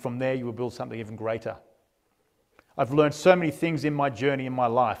 and then from there you will build something even greater. I've learned so many things in my journey, in my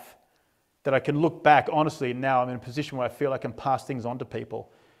life, that I can look back honestly, and now I'm in a position where I feel I can pass things on to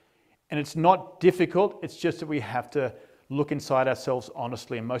people. And it's not difficult, it's just that we have to look inside ourselves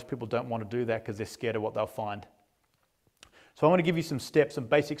honestly, and most people don't want to do that because they're scared of what they'll find. So I want to give you some steps, some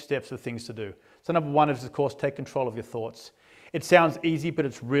basic steps of things to do. So number one is, of course, take control of your thoughts. It sounds easy, but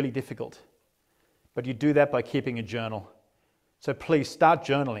it's really difficult. But you do that by keeping a journal. So please start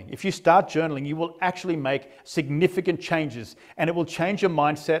journaling. If you start journaling, you will actually make significant changes, and it will change your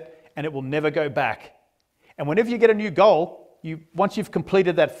mindset, and it will never go back. And whenever you get a new goal, once you've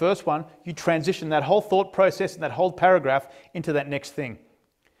completed that first one, you transition that whole thought process and that whole paragraph into that next thing.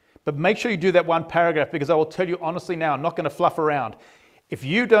 But make sure you do that one paragraph, because I will tell you honestly now, I'm not going to fluff around. If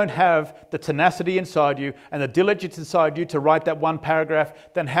you don't have the tenacity inside you and the diligence inside you to write that one paragraph,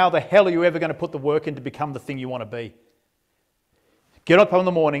 then how the hell are you ever going to put the work in to become the thing you want to be? Get up in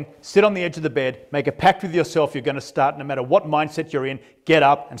the morning, sit on the edge of the bed, make a pact with yourself. You're going to start, no matter what mindset you're in, get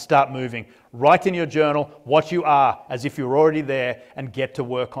up and start moving. Write in your journal what you are as if you're already there, and get to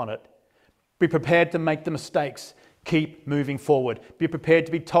work on it. Be prepared to make the mistakes. Keep moving forward. Be prepared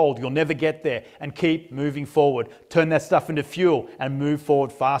to be told you'll never get there, and keep moving forward. Turn that stuff into fuel and move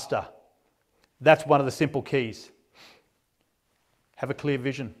forward faster. That's one of the simple keys. Have a clear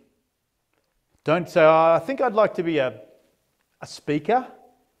vision. Don't say, "Oh, I think I'd like to be a speaker."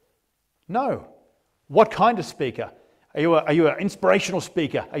 No. What kind of speaker? Are you an inspirational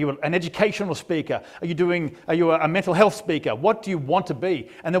speaker? Are you an educational speaker? Are you a mental health speaker? What do you want to be?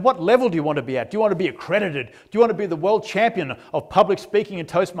 And then what level do you want to be at? Do you want to be accredited? Do you want to be the world champion of public speaking and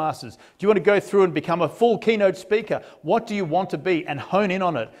Toastmasters? Do you want to go through and become a full keynote speaker? What do you want to be? And hone in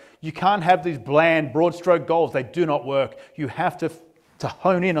on it. You can't have these bland, broad stroke goals. They do not work. You have to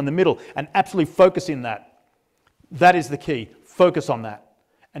hone in on the middle and absolutely focus in that. That is the key. Focus on that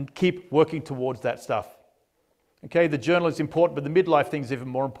and keep working towards that stuff. Okay, the journal is important, but the midlife thing is even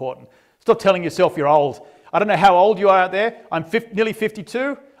more important. Stop telling yourself you're old. I don't know how old you are out there. I'm nearly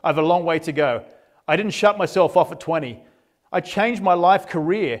 52. I have a long way to go. I didn't shut myself off at 20. I changed my life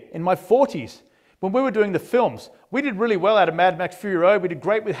career in my 40s. When we were doing the films, we did really well out of Mad Max Fury Road. We did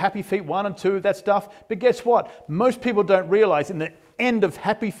great with Happy Feet 1 and 2, that stuff. But guess what? Most people don't realize in the end of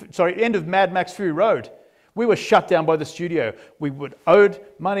Mad Max Fury Road, we were shut down by the studio. We were owed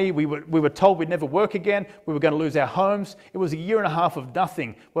money. We were told we'd never work again. We were going to lose our homes. It was a year and a half of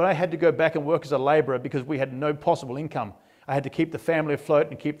nothing where I had to go back and work as a labourer because we had no possible income. I had to keep the family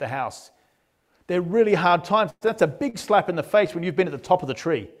afloat and keep the house. They're really hard times. That's a big slap in the face when you've been at the top of the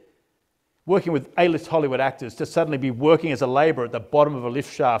tree, working with A-list Hollywood actors, to suddenly be working as a labourer at the bottom of a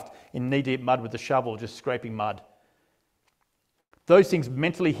lift shaft in knee-deep mud with a shovel, just scraping mud. Those things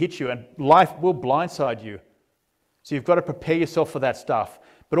mentally hit you and life will blindside you. So you've got to prepare yourself for that stuff,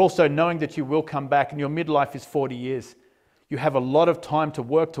 but also knowing that you will come back and your midlife is 40 years. You have a lot of time to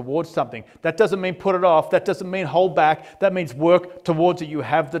work towards something. That doesn't mean put it off. That doesn't mean hold back. That means work towards it. You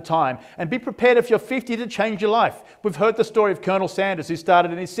have the time. And be prepared if you're 50 to change your life. We've heard the story of Colonel Sanders who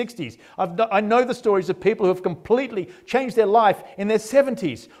started in his 60s. I know the stories of people who have completely changed their life in their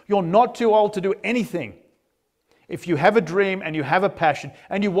 70s. You're not too old to do anything. If you have a dream and you have a passion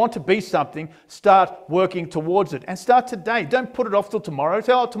and you want to be something, start working towards it and start today. Don't put it off till tomorrow.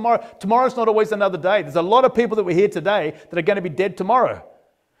 Say, oh, tomorrow's not always another day. There's a lot of people that were here today that are going to be dead tomorrow.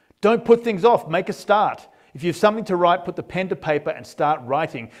 Don't put things off. Make a start. If you have something to write, put the pen to paper and start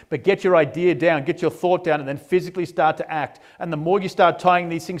writing. But get your idea down, get your thought down, and then physically start to act. And the more you start tying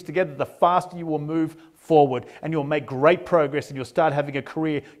these things together, the faster you will move forward and you'll make great progress and you'll start having a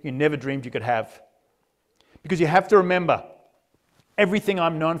career you never dreamed you could have. Because you have to remember, everything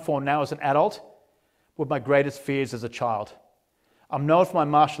I'm known for now as an adult were my greatest fears as a child. I'm known for my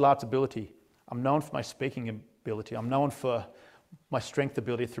martial arts ability. I'm known for my speaking ability. I'm known for my strength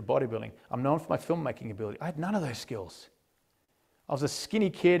ability through bodybuilding. I'm known for my filmmaking ability. I had none of those skills. I was a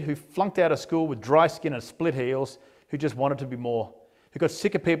skinny kid who flunked out of school with dry skin and split heels, who just wanted to be more, who got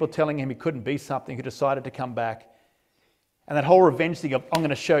sick of people telling him he couldn't be something, who decided to come back. And that whole revenge thing of, I'm going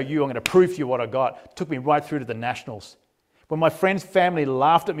to show you, I'm going to prove to you what I got, took me right through to the nationals. When my friend's family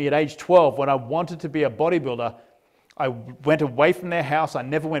laughed at me at age 12 when I wanted to be a bodybuilder, I went away from their house. I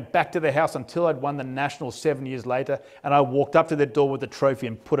never went back to their house until I'd won the nationals 7 years later. And I walked up to their door with the trophy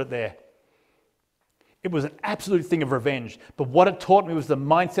and put it there. It was an absolute thing of revenge. But what it taught me was the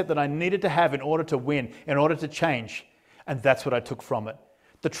mindset that I needed to have in order to win, in order to change. And that's what I took from it.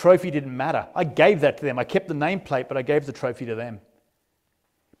 The trophy didn't matter. I gave that to them. I kept the nameplate, but I gave the trophy to them.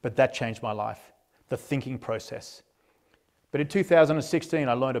 But that changed my life, the thinking process. But in 2016,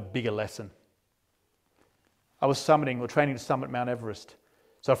 I learned a bigger lesson. I was training to summit Mount Everest.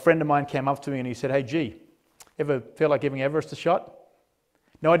 So a friend of mine came up to me and he said, hey, G, ever feel like giving Everest a shot?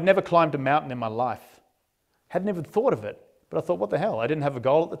 No, I'd never climbed a mountain in my life. Hadn't even thought of it. But I thought, what the hell? I didn't have a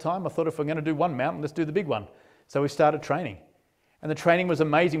goal at the time. I thought if I'm going to do one mountain, let's do the big one. So we started training. And the training was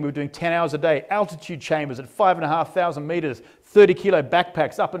amazing. We were doing 10 hours a day, altitude chambers at 5,500 meters, 30 kilo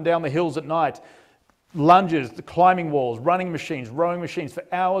backpacks up and down the hills at night, lunges, the climbing walls, running machines, rowing machines for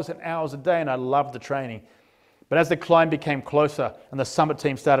hours and hours a day. And I loved the training. But as the climb became closer and the summit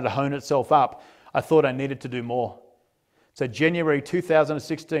team started to hone itself up, I thought I needed to do more. So January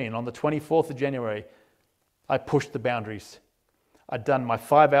 2016, on the 24th of January, I pushed the boundaries. I'd done my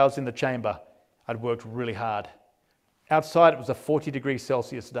 5 hours in the chamber. I'd worked really hard. Outside, it was a 40 degrees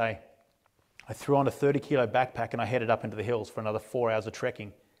Celsius day. I threw on a 30 kilo backpack and I headed up into the hills for another 4 hours of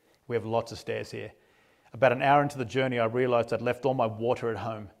trekking. We have lots of stairs here. About an hour into the journey, I realized I'd left all my water at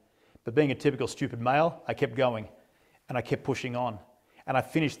home. But being a typical stupid male, I kept going and I kept pushing on. And I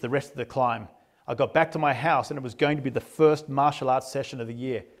finished the rest of the climb. I got back to my house and it was going to be the first martial arts session of the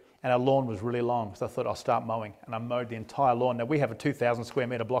year. And our lawn was really long, so I thought I'll start mowing. And I mowed the entire lawn. Now we have a 2,000 square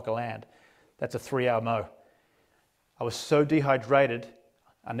meter block of land. That's a 3-hour mow. I was so dehydrated,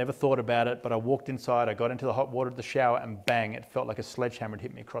 I never thought about it, but I walked inside, I got into the hot water of the shower and bang, it felt like a sledgehammer had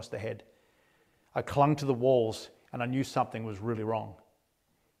hit me across the head. I clung to the walls and I knew something was really wrong.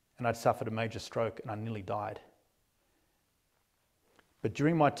 And I'd suffered a major stroke and I nearly died. But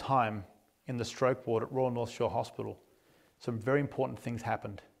during my time in the stroke ward at Royal North Shore Hospital, some very important things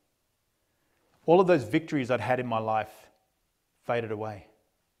happened. All of those victories I'd had in my life faded away.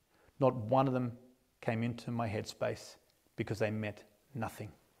 Not one of them came into my headspace because they meant nothing.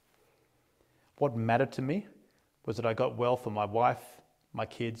 What mattered to me was that I got well for my wife, my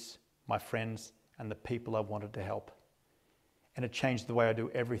kids, my friends, and the people I wanted to help. And it changed the way I do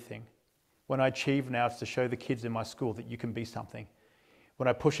everything. When I achieve now, it's to show the kids in my school that you can be something. When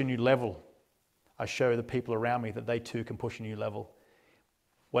I push a new level, I show the people around me that they too can push a new level.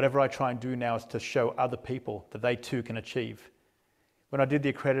 Whatever I try and do now is to show other people that they too can achieve. When I did the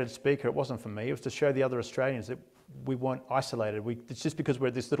accredited speaker, it wasn't for me. It was to show the other Australians that we weren't isolated. It's just because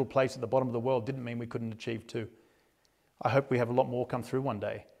we're this little place at the bottom of the world didn't mean we couldn't achieve too. I hope we have a lot more come through one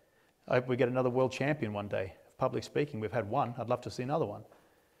day. I hope we get another world champion one day of public speaking. We've had one. I'd love to see another one.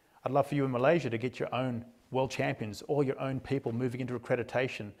 I'd love for you in Malaysia to get your own world champions, all your own people moving into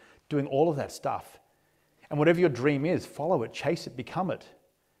accreditation, doing all of that stuff. And whatever your dream is, follow it, chase it, become it.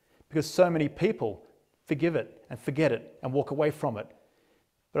 Because so many people forgive it and forget it and walk away from it.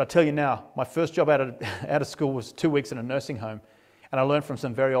 But I tell you now, my first job out of school was 2 weeks in a nursing home, and I learned from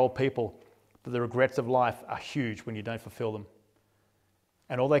some very old people that the regrets of life are huge when you don't fulfill them.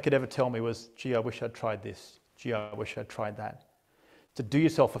 And all they could ever tell me was, gee, I wish I'd tried this. Gee, I wish I'd tried that. So do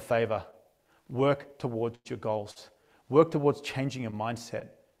yourself a favor. Work towards your goals. Work towards changing your mindset.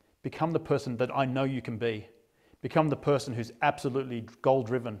 Become the person that I know you can be. Become the person who's absolutely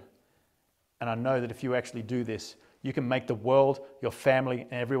goal-driven. And I know that if you actually do this, you can make the world, your family,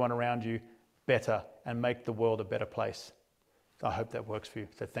 and everyone around you better and make the world a better place. I hope that works for you.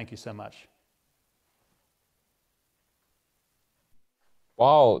 So thank you so much.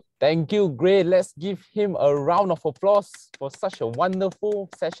 Wow, thank you, great. Let's give him a round of applause for such a wonderful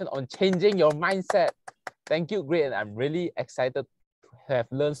session on changing your mindset. Thank you, great. And I'm really excited to have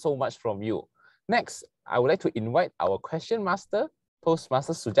learned so much from you. Next, I would like to invite our question master,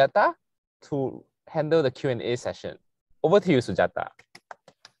 Toastmaster Sujata, to handle the Q&A session. Over to you, Sujata.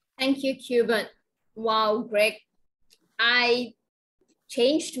 Thank you, 𝐸𝐸𝐬𝐬. Wow, Greg. I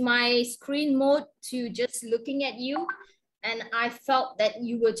changed my screen mode to just looking at you, and I felt that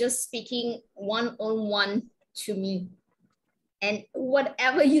you were just speaking one-on-one to me. And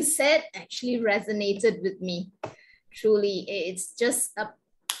whatever you said actually resonated with me. Truly, it's just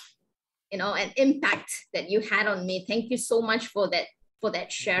an impact that you had on me. Thank you so much for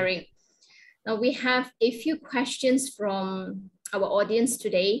that sharing. Now we have a few questions from our audience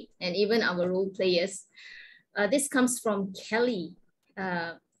today and even our role players. This comes from Kelly,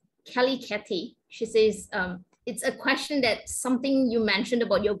 �W𝐀𝐒𝐓𝐄𝐑. She says, it's a question that something you mentioned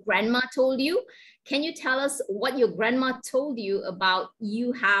about your grandma told you. Can you tell us what your grandma told you about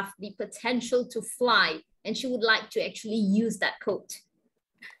you have the potential to fly, and she would like to actually use that quote?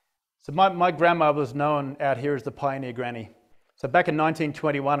 So my grandma was known out here as the pioneer granny. So back in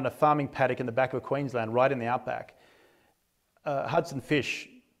 1921 in a farming paddock in the back of Queensland, right in the outback, Hudson Fish,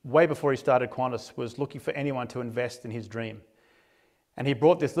 way before he started Qantas, was looking for anyone to invest in his dream. And he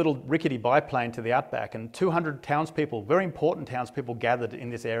brought this little rickety biplane to the outback, and 200 townspeople, very important townspeople, gathered in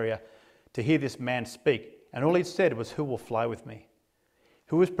this area to hear this man speak. And all he said was, who will fly with me?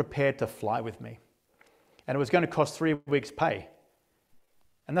 Who is prepared to fly with me? And it was going to cost 3 weeks' pay.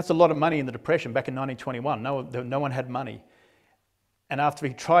 And that's a lot of money in the Depression back in 1921. No one had money. And after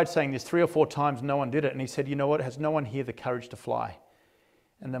he tried saying this 3 or 4 times, no one did it. And he said, you know what, has no one here the courage to fly?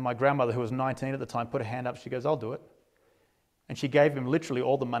 And then my grandmother, who was 19 at the time, put her hand up. She goes, I'll do it. And she gave him literally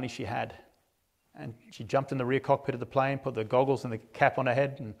all the money she had. And she jumped in the rear cockpit of the plane, put the goggles and the cap on her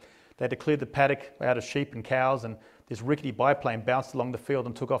head, and they had to clear the paddock out of sheep and cows, and this rickety biplane bounced along the field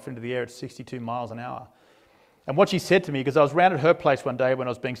and took off into the air at 62 miles an hour. And what she said to me, because I was round at her place one day when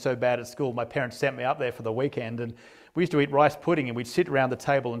I was being so bad at school, my parents sent me up there for the weekend, and we used to eat rice pudding, and we'd sit around the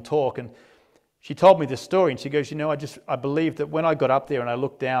table and talk, and she told me this story, and she goes, you know, I believe that when I got up there and I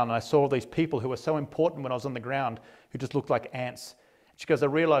looked down and I saw all these people who were so important when I was on the ground, who just looked like ants. She goes, I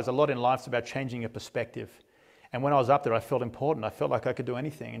realized a lot in life's about changing your perspective. And when I was up there, I felt important. I felt like I could do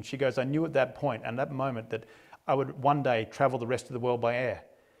anything. And she goes, I knew at that point and that moment that I would one day travel the rest of the world by air.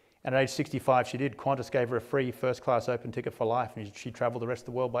 And at age 65, she did. Qantas gave her a free first-class open ticket for life, and she traveled the rest of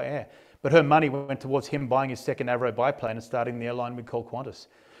the world by air. But her money went towards him buying his second Avro biplane and starting the airline we call Qantas.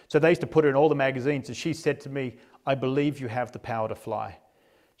 So they used to put her in all the magazines, and she said to me, I believe you have the power to fly.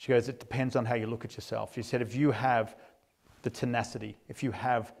 She goes, it depends on how you look at yourself. She said, if you have the tenacity, if you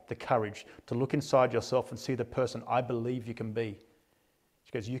have the courage to look inside yourself and see the person I believe you can be,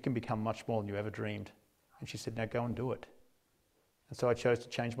 she goes, you can become much more than you ever dreamed. And she said, now go and do it. And so I chose to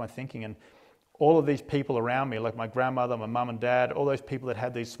change my thinking. And all of these people around me, like my grandmother, my mum and dad, all those people that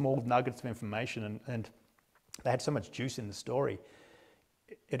had these small nuggets of information, and they had so much juice in the story.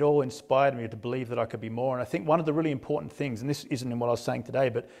 It all inspired me to believe that I could be more. And I think one of the really important things, and this isn't in what I was saying today,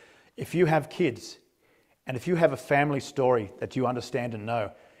 but if you have kids and if you have a family story that you understand and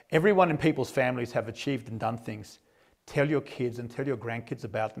know, everyone in people's families have achieved and done things. Tell your kids and tell your grandkids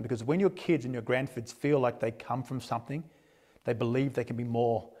about them, because when your kids and your grandkids feel like they come from something, they believe they can be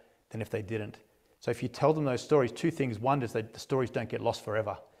more than if they didn't. So if you tell them those stories, two things. One is that the stories don't get lost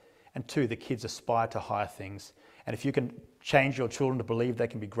forever. And two, the kids aspire to higher things. And if you can change your children to believe they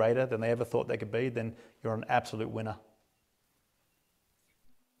can be greater than they ever thought they could be, then you're an absolute winner.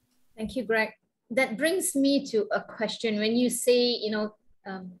 Thank you, Greg. That brings me to a question. When you say,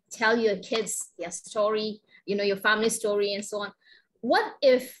 tell your kids their story, your family story and so on. What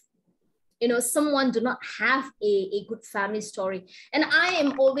if, someone do not have a good family story? And I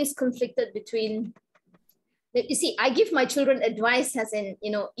am always conflicted between, you see, I give my children advice as in,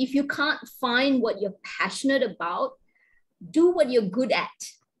 if you can't find what you're passionate about, do what you're good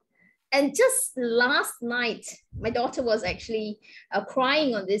at. And just last night, my daughter was actually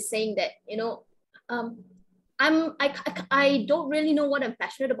crying on this, saying that, I don't really know what I'm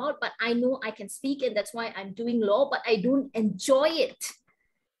passionate about, but I know I can speak, and that's why I'm doing law, but I don't enjoy it.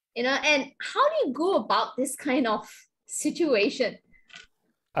 And how do you go about this kind of situation?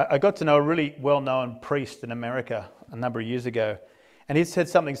 I got to know a really well-known priest in America a number of years ago, and he said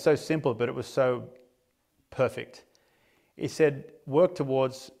something so simple, but it was so perfect. He said, work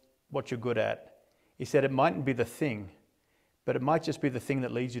towards what you're good at. He said, it mightn't be the thing, but it might just be the thing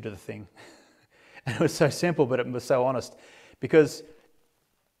that leads you to the thing. And it was so simple, but it was so honest, because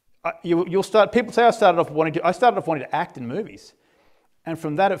you'll start. People say I started off wanting to act in movies, and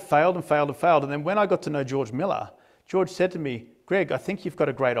from that it failed and failed and failed. And then when I got to know George Miller, George said to me, "Greg, I think you've got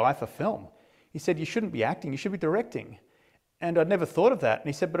a great eye for film." He said, "You shouldn't be acting; you should be directing." And I'd never thought of that. And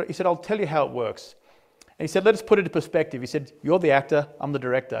he said, "I'll tell you how it works." And he said, "Let us put it into perspective." He said, "You're the actor, I'm the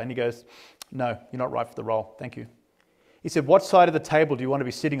director." And he goes, "No, you're not right for the role. Thank you." He said, "What side of the table do you want to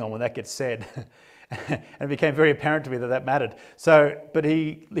be sitting on when that gets said?" And it became very apparent to me that that mattered. So, but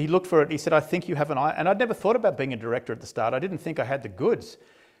he looked for it. He said, "I think you have an eye." And I'd never thought about being a director at the start. I didn't think I had the goods.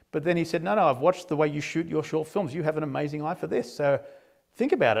 But then he said, no, I've watched the way you shoot your short films. You have an amazing eye for this. So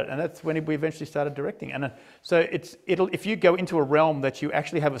think about it. And that's when we eventually started directing. And so if you go into a realm that you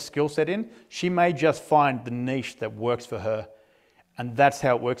actually have a skill set in, she may just find the niche that works for her. And that's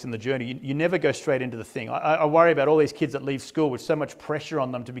how it works in the journey. You never go straight into the thing. I worry about all these kids that leave school with so much pressure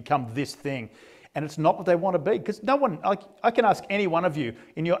on them to become this thing. And it's not what they want to be. Because no one, I can ask any one of you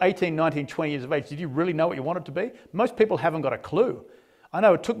in your 18, 19, 20 years of age, did you really know what you wanted to be? Most people haven't got a clue. I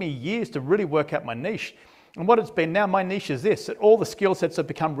know it took me years to really work out my niche. And what it's been now, my niche is this. All the skill sets I've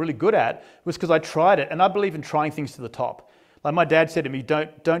become really good at was because I tried it. And I believe in trying things to the top. Like my dad said to me,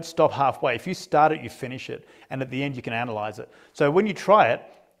 don't stop halfway. If you start it, you finish it. And at the end, you can analyze it. So when you try it,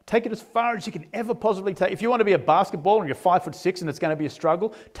 take it as far as you can ever possibly take. If you want to be a basketballer and you're 5'6" and it's going to be a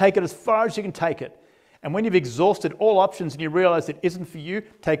struggle, take it as far as you can take it. And when you've exhausted all options and you realize it isn't for you,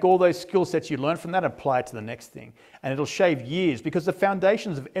 take all those skill sets you learn from that and apply it to the next thing. And it'll shave years, because the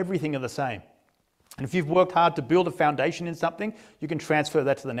foundations of everything are the same. And if you've worked hard to build a foundation in something, you can transfer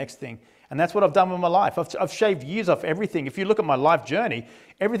that to the next thing. And that's what I've done with my life. I've shaved years off everything. If you look at my life journey,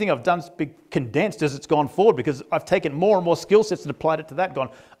 everything I've done's been condensed as it's gone forward, because I've taken more and more skill sets and applied it to that, gone,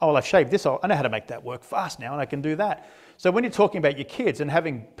 oh, well, I've shaved this. I know how to make that work fast now, and I can do that. So when you're talking about your kids and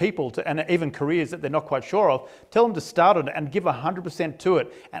having people and even careers that they're not quite sure of, tell them to start on it and give 100% to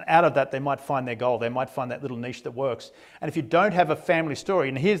it. And out of that, they might find their goal. They might find that little niche that works. And if you don't have a family story,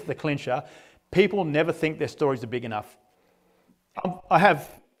 and here's the clincher, people never think their stories are big enough.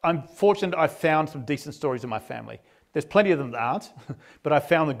 I'm fortunate I've found some decent stories in my family. There's plenty of them that aren't, but I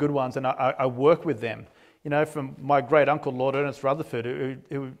found the good ones, and I work with them. From my great uncle, Lord Ernest Rutherford,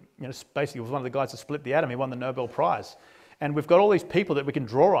 who basically was one of the guys that split the atom. He won the Nobel Prize. And we've got all these people that we can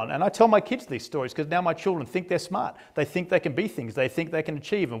draw on. And I tell my kids these stories because now my children think they're smart. They think they can be things. They think they can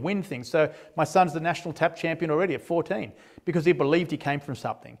achieve and win things. So my son's the national tap champion already at 14 because he believed he came from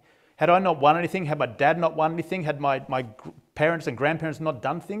something. Had I not won anything, had my dad not won anything, had my parents and grandparents not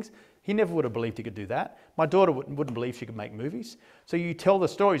done things, he never would have believed he could do that. My daughter wouldn't believe she could make movies. So you tell the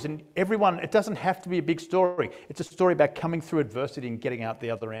stories, and everyone, it doesn't have to be a big story. It's a story about coming through adversity and getting out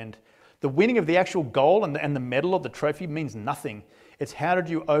the other end. The winning of the actual goal and the medal or the trophy means nothing. It's how did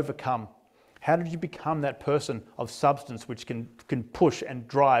you overcome? How did you become that person of substance which can push and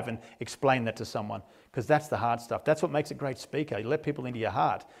drive and explain that to someone? Because that's the hard stuff. That's what makes a great speaker. You let people into your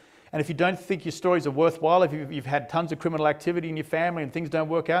heart. And if you don't think your stories are worthwhile, if you've had tons of criminal activity in your family and things don't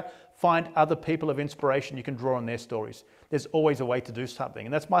work out, find other people of inspiration you can draw on their stories. There's always a way to do something.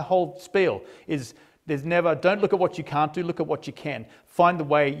 And that's my whole spiel, is there's never, don't look at what you can't do, look at what you can. Find the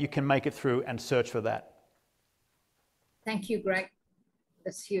way you can make it through and search for that. Thank you, Greg.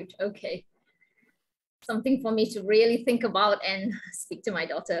 That's huge. Okay. Something for me to really think about and speak to my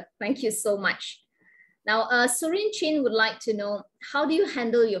daughter. Thank you so much. Now, Surin Chin would like to know, how do you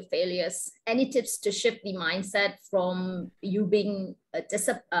handle your failures? Any tips to shift the mindset from you being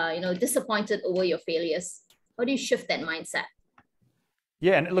disappointed over your failures? How do you shift that mindset?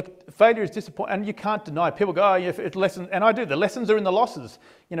 Yeah, and look, failure is disappointing, and you can't deny. People go, oh, yeah, it's lessons, and I do. The lessons are in the losses.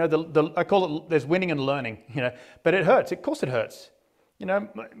 You know, I call it, there's winning and learning. You know, but it hurts. Of course, it hurts. You know,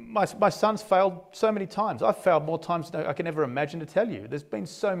 my son's failed so many times. I've failed more times than I can ever imagine to tell you. There's been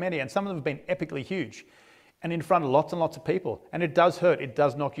so many, and some of them have been epically huge, and in front of lots and lots of people. And it does hurt. It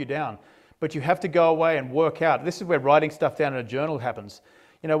does knock you down. But you have to go away and work out. This is where writing stuff down in a journal happens.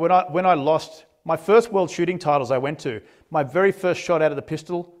 You know, when I lost my first world shooting titles I went to, my very first shot out of the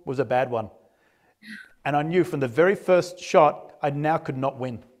pistol was a bad one. And I knew from the very first shot, I now could not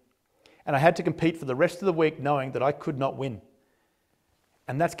win. And I had to compete for the rest of the week knowing that I could not win.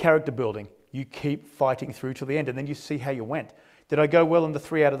 And that's character building. You keep fighting through till the end, and then you see how you went. Did I go well in the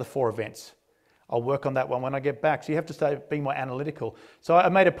 3 out of the 4 events? I'll work on that one when I get back. So you have to start being more analytical. So I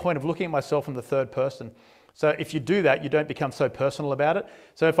made a point of looking at myself in the third person. So if you do that, you don't become so personal about it.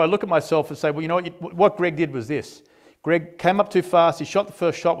 So if I look at myself and say, well, you know what Greg did was this. Greg came up too fast. He shot the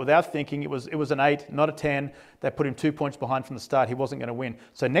first shot without thinking. It was an 8, not a 10. They put him 2 points behind from the start. He wasn't going to win.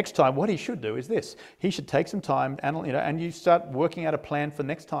 So next time, what he should do is this. He should take some time, and you start working out a plan for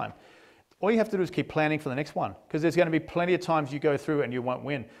next time. All you have to do is keep planning for the next one, because there's going to be plenty of times you go through and you won't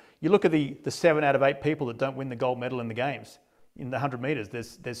win. You look at the 7 out of 8 people that don't win the gold medal in the games. In the 100 meters,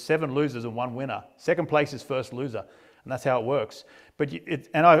 there's 7 losers and 1 winner. Second place is first loser, and that's how it works. But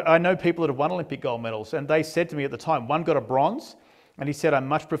I know people that have won Olympic gold medals, and they said to me at the time, one got a bronze, and he said, I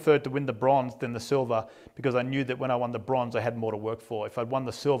much preferred to win the bronze than the silver, because I knew that when I won the bronze, I had more to work for. If I'd won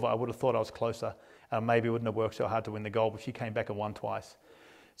the silver, I would have thought I was closer, and maybe it wouldn't have worked so hard to win the gold, but she came back and won twice.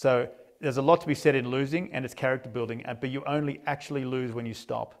 So there's a lot to be said in losing, and it's character building, but you only actually lose when you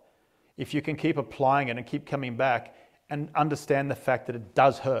stop. If you can keep applying it and keep coming back, and understand the fact that it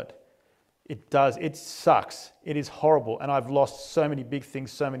does hurt. It does. It sucks. It is horrible. And I've lost so many big things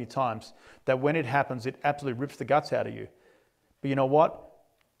so many times that when it happens, it absolutely rips the guts out of you. But you know what?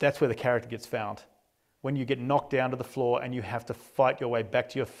 That's where the character gets found. When you get knocked down to the floor and you have to fight your way back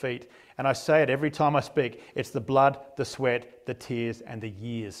to your feet. And I say it every time I speak, it's the blood, the sweat, the tears, and the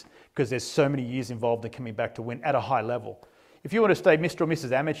years. Because there's so many years involved in coming back to win at a high level. If you want to stay Mr. or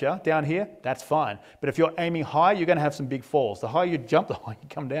Mrs. Amateur down here, that's fine. But if you're aiming high, you're going to have some big falls. The higher you jump, the higher you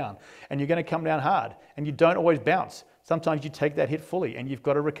come down. And you're going to come down hard. And you don't always bounce. Sometimes you take that hit fully and you've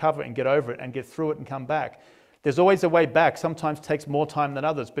got to recover and get over it and get through it and come back. There's always a way back. Sometimes it takes more time than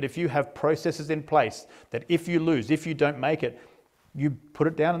others. But if you have processes in place that if you lose, if you don't make it, you put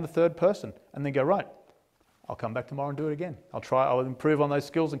it down in the third person and then go, right, I'll come back tomorrow and do it again. I'll improve on those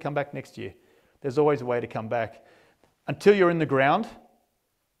skills and come back next year. There's always a way to come back. Until you're in the ground,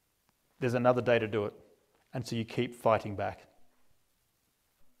 there's another day to do it. And so you keep fighting back.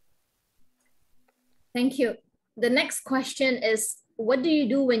 Thank you. The next question is, what do you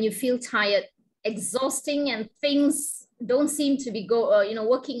do when you feel tired, exhausting, and things don't seem to be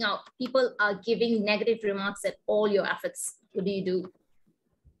working out? People are giving negative remarks at all your efforts. What do you do?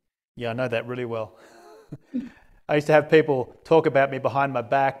 Yeah, I know that really well. I used to have people talk about me behind my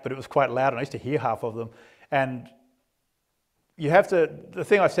back, but it was quite loud and I used to hear half of them. And the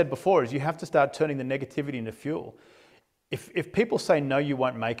thing I said before is you have to start turning the negativity into fuel. If people say, no, you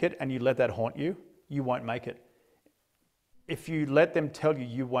won't make it, and you let that haunt you, you won't make it. If you let them tell you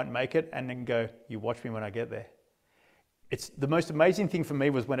you won't make it and then go, you watch me when I get there. It's the most amazing thing for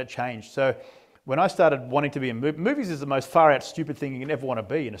me was when it changed. So when I started wanting to be in movies is the most far out stupid thing you can ever want to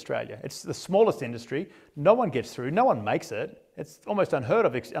be in Australia. It's the smallest industry. No one gets through. No one makes it. It's almost unheard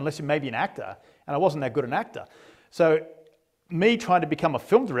of unless you may be an actor. And I wasn't that good an actor. So me trying to become a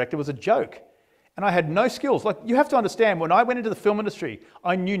film director was a joke. And I had no skills. Like, you have to understand, when I went into the film industry,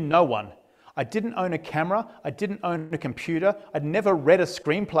 I knew no one. I didn't own a camera. I didn't own a computer. I'd never read a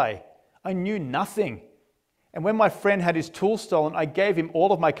screenplay. I knew nothing. And when my friend had his tools stolen, I gave him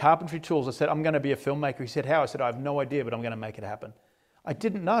all of my carpentry tools. I said, I'm going to be a filmmaker. He said, how? I said, I have no idea, but I'm going to make it happen. I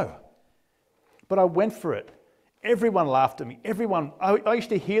didn't know. But I went for it. Everyone laughed at me. I used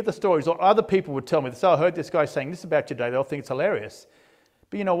to hear the stories, or other people would tell me, so I heard this guy saying this about you today, they'll think it's hilarious.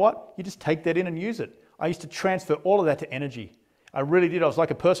 But you know what? You just take that in and use it. I used to transfer all of that to energy. I really did. I was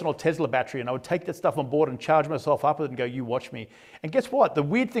like a personal Tesla battery, and I would take that stuff on board and charge myself up with it and go, you watch me. And guess what? The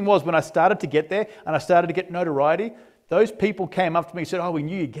weird thing was when I started to get there and I started to get notoriety, those people came up to me and said, oh, we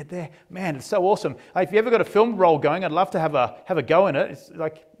knew you'd get there. Man, it's so awesome. Hey, if you ever got a film role going, I'd love to have a go in it. It's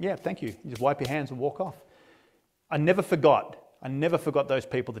like, yeah, thank you. You just wipe your hands and walk off. I never forgot those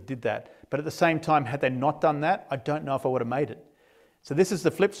people that did that. But at the same time, had they not done that, I don't know if I would have made it. So this is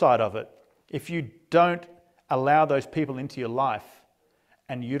the flip side of it. If you don't allow those people into your life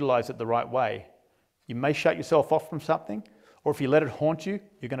and utilize it the right way, you may shut yourself off from something, or if you let it haunt you,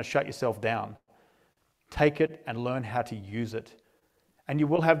 you're going to shut yourself down. Take it and learn how to use it. And you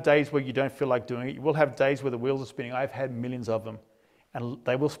will have days where you don't feel like doing it. You will have days where the wheels are spinning. I've had millions of them, and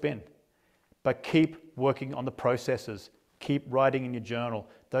they will spin. But keep working on the processes. Keep writing in your journal.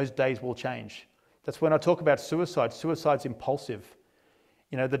 Those days will change. That's when I talk about suicide. Suicide's impulsive.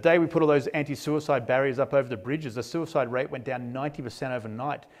 You know, the day we put all those anti-suicide barriers up over the bridges, the suicide rate went down 90%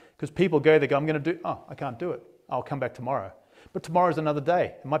 overnight, because people go, they go, I'm going to do, oh, I can't do it. I'll come back tomorrow. But tomorrow's another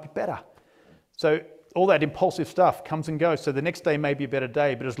day. It might be better. So all that impulsive stuff comes and goes. So the next day may be a better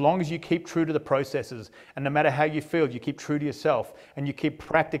day, but as long as you keep true to the processes, and no matter how you feel, you keep true to yourself, and you keep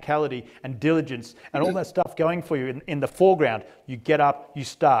practicality and diligence and all that stuff going for you in the foreground, you get up, you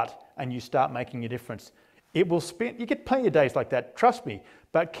start making a difference. It will spin. You get plenty of days like that, trust me,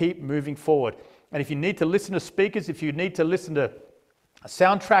 but keep moving forward. And if you need to listen to speakers, if you need to listen to a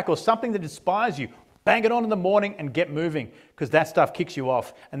soundtrack or something that inspires you, bang it on in the morning and get moving, because that stuff kicks you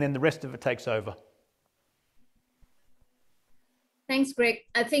off, and then the rest of it takes over. Thanks, Greg.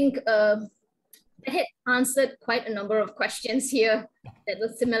 I think I had answered quite a number of questions here that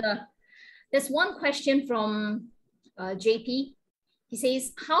were similar. There's one question from JP.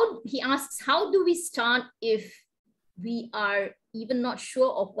 He asks, how do we start if we are even not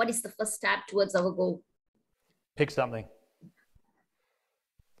sure of what is the first step towards our goal? Pick something.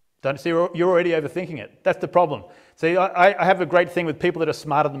 Don't see, you're already overthinking it. That's the problem. See, I have a great thing with people that are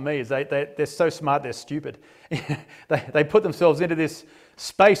smarter than me. Is they're so smart, they're stupid. They put themselves into this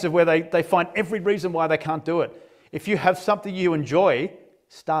space of where they find every reason why they can't do it. If you have something you enjoy,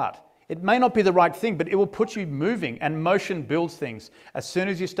 start. It may not be the right thing, but it will put you moving, and motion builds things. As soon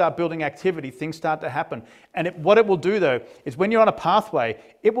as you start building activity, things start to happen. And what it will do though, is when you're on a pathway,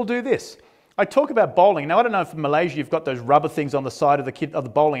 it will do this. I talk about bowling. Now, I don't know if in Malaysia you've got those rubber things on the side of the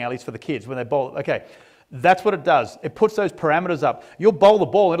bowling alleys for the kids when they bowl. Okay, that's what it does. It puts those parameters up. You'll bowl the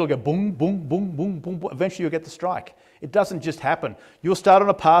ball, and it'll go boom, boom, boom, boom, boom, boom. Eventually you'll get the strike. It doesn't just happen. You'll start on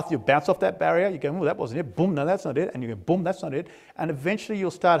a path, you'll bounce off that barrier, you go, oh, that wasn't it. Boom, no, that's not it. And you go, boom, that's not it. And eventually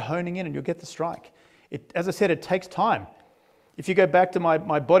you'll start honing in and you'll get the strike. As I said, it takes time. If you go back to my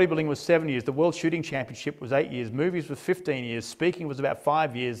bodybuilding was 7 years, the World Shooting Championship was 8 years, movies was 15 years, speaking was about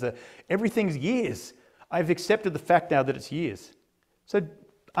 5 years, everything's years. I've accepted the fact now that it's years. So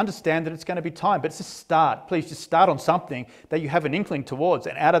understand that it's going to be time, but it's a start. Please just start on something that you have an inkling towards,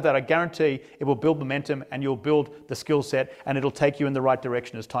 and out of that I guarantee it will build momentum and you'll build the skill set, and it'll take you in the right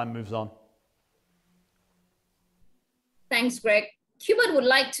direction as time moves on. Thanks, Greg. Hubert would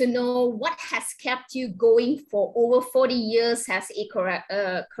like to know what has kept you going for over 40 years as a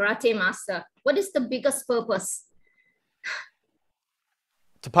karate master. What is the biggest purpose?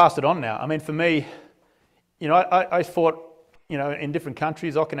 To pass it on now. I mean, for me, you know, I fought, you know, in different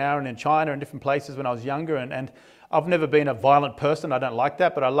countries, Okinawa and in China and different places when I was younger, and I've never been a violent person. I don't like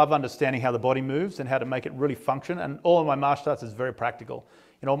that, but I love understanding how the body moves and how to make it really function. And all of my martial arts is very practical.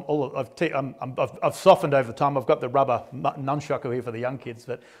 You know, I've softened over time. I've got the rubber nunchaku here for the young kids,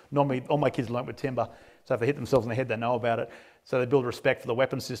 but normally all my kids learnt with timber. So if they hit themselves in the head, they know about it. So they build respect for the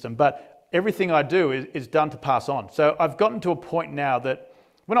weapon system. But everything I do is done to pass on. So I've gotten to a point now that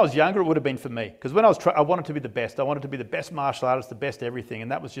when I was younger, it would have been for me. Because when I wanted to be the best. I wanted to be the best martial artist, the best everything.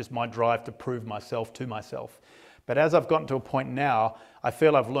 And that was just my drive to prove myself to myself. But as I've gotten to a point now, I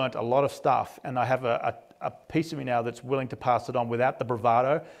feel I've learnt a lot of stuff, and I have a piece of me now that's willing to pass it on without the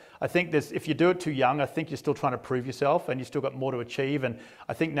bravado. I think if you do it too young, I think you're still trying to prove yourself and you've still got more to achieve. And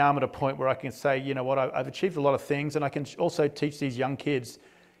I think now I'm at a point where I can say, you know what, I've achieved a lot of things, and I can also teach these young kids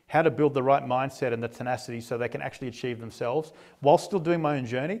how to build the right mindset and the tenacity so they can actually achieve themselves while still doing my own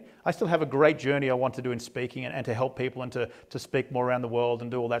journey. I still have a great journey I want to do in speaking and to help people and to speak more around the world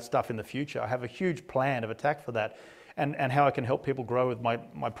and do all that stuff in the future. I have a huge plan of attack for that. And how I can help people grow with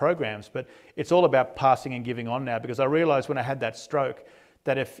my programs. But it's all about passing and giving on now, because I realized when I had that stroke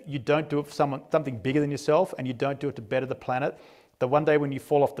that if you don't do it for something bigger than yourself, and you don't do it to better the planet, that one day when you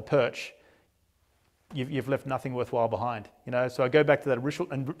fall off the perch, you've left nothing worthwhile behind. You know, so I go back to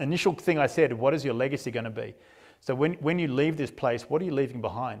that initial thing I said, what is your legacy going to be? So when you leave this place, what are you leaving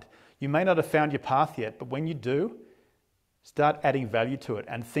behind? You may not have found your path yet, but when you do, Start adding value to it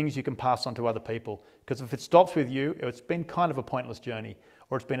and things you can pass on to other people. Because if it stops with you, it's been kind of a pointless journey,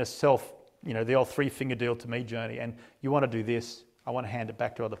 or it's been a self, you know, the old three-finger deal to me journey. And you want to do this, I want to hand it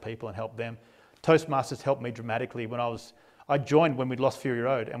back to other people and help them. Toastmasters helped me dramatically when I joined when we'd lost Fury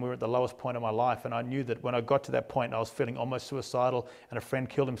Road and we were at the lowest point of my life. And I knew that when I got to that point, I was feeling almost suicidal and a friend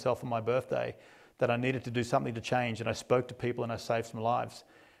killed himself on my birthday, that I needed to do something to change. And I spoke to people and I saved some lives.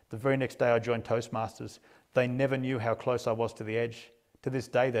 The very next day I joined Toastmasters. They never knew how close I was to the edge. To this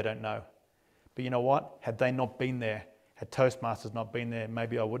day, they don't know. But you know what? Had they not been there, had Toastmasters not been there,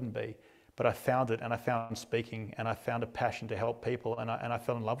 maybe I wouldn't be. But I found it, and I found speaking, and I found a passion to help people, and I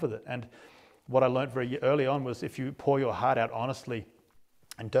fell in love with it. And what I learned very early on was if you pour your heart out honestly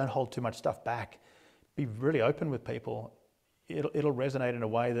and don't hold too much stuff back, be really open with people, it'll resonate in a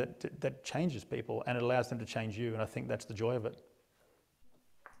way that changes people, and it allows them to change you. And I think that's the joy of it.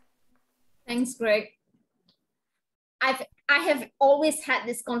 Thanks, Greg. I have always had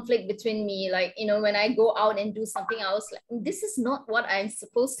this conflict between me, like, you know, when I go out and do something, I was like, this is not what I'm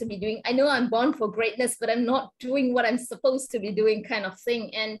supposed to be doing. I know I'm born for greatness, but I'm not doing what I'm supposed to be doing, kind of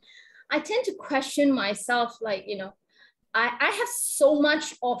thing. And I tend to question myself, like, you know, I have so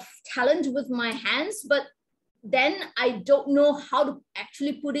much of talent with my hands, but then I don't know how to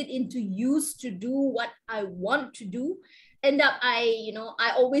actually put it into use to do what I want to do. End up, I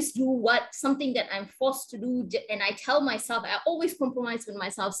always do something that I'm forced to do. And I tell myself, I always compromise with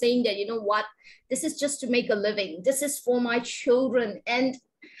myself, saying that, you know what, this is just to make a living. This is for my children. And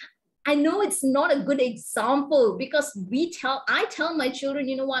I know it's not a good example, because I tell my children,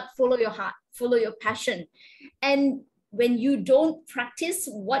 you know what, follow your heart, follow your passion. And when you don't practice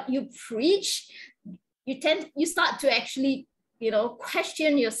what you preach, you start to actually, you know,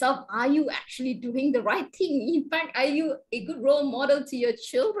 question yourself, are you actually doing the right thing? In fact, are you a good role model to your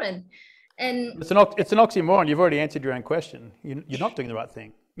children? And it's an oxymoron. You've already answered your own question. You're not doing the right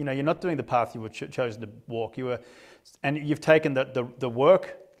thing. You know, you're not doing the path you were chosen to walk. And you've taken the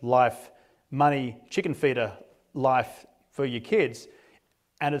work life, money, chicken feeder life for your kids,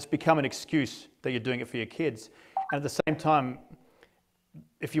 and it's become an excuse that you're doing it for your kids. And at the same time,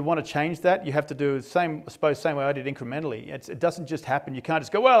 if you want to change that, you have to do the same way I did, incrementally. It doesn't just happen. You can't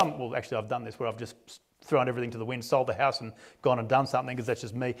just go, well, actually I've done this where I've just thrown everything to the wind, sold the house and gone and done something, because that's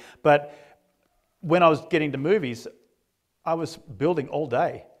just me. But when I was getting to movies, I was building all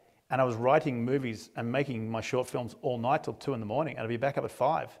day, and I was writing movies and making my short films all night till 2 in the morning, and I'd be back up at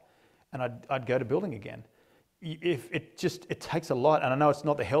 5, and I'd go to building again. It takes a lot, and I know it's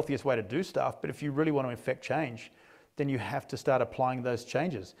not the healthiest way to do stuff, but if you really want to effect change, then you have to start applying those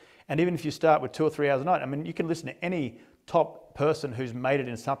changes. And even if you start with 2 or 3 hours a night, I mean, you can listen to any top person who's made it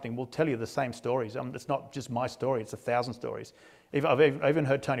in something will tell you the same stories. It's not just my story, it's 1,000 stories. I've even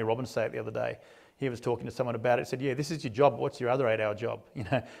heard Tony Robbins say it the other day. He was talking to someone about it, said, yeah, this is your job, what's your other 8-hour job? You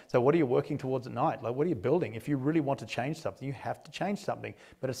know, so what are you working towards at night? Like, what are you building? If you really want to change something, you have to change something.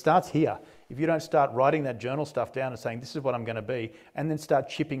 But it starts here. If you don't start writing that journal stuff down and saying, this is what I'm going to be, and then start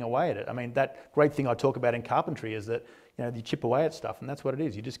chipping away at it. I mean, that great thing I talk about in carpentry is that, you know, you chip away at stuff, and that's what it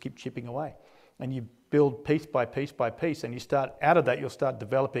is. You just keep chipping away. And you build piece by piece by piece, and you start, out of that, you'll start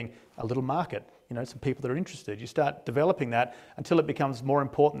developing a little market. You know, some people that are interested. You start developing that until it becomes more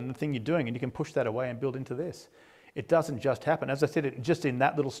important than the thing you're doing, and you can push that away and build into this. It doesn't just happen. As I said, just in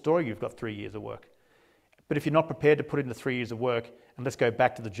that little story, you've got 3 years of work. But if you're not prepared to put in the 3 years of work, and let's go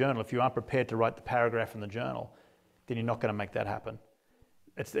back to the journal, if you aren't prepared to write the paragraph in the journal, then you're not going to make that happen.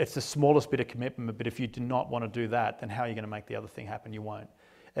 It's the smallest bit of commitment, but if you do not want to do that, then how are you going to make the other thing happen? You won't.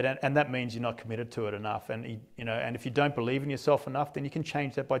 And that means you're not committed to it enough. And you know, and if you don't believe in yourself enough, then you can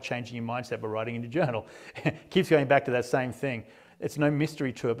change that by changing your mindset, by writing in your journal. It keeps going back to that same thing. It's no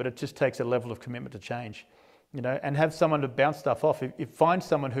mystery to it, but it just takes a level of commitment to change. You know, and have someone to bounce stuff off. If find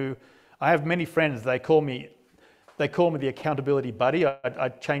someone who, I have many friends, they call me the accountability buddy. I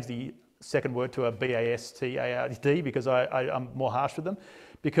changed the second word to a BASTARD because I'm more harsh with them,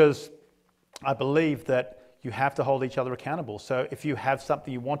 because I believe that you have to hold each other accountable. So if you have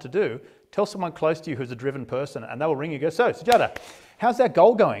something you want to do, tell someone close to you who's a driven person, and they will ring you and go, so Sujata, how's that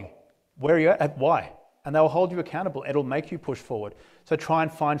goal going? Where are you at? Why? And they'll hold you accountable. It'll make you push forward. So try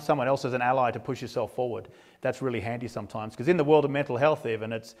and find someone else as an ally to push yourself forward. That's really handy sometimes, because in the world of mental health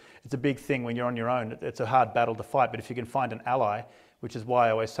even, it's a big thing when you're on your own. It's a hard battle to fight, but if you can find an ally, which is why I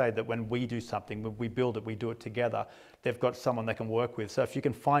always say that when we do something, when we build it, we do it together, they've got someone they can work with. So if you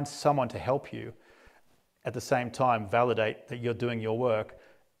can find someone to help you, at the same time validate that you're doing your work,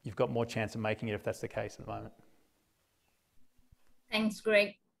 you've got more chance of making it if that's the case at the moment. Thanks,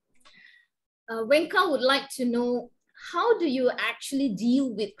 Greg. 𝐷𝐿𝐴 would like to know, how do you actually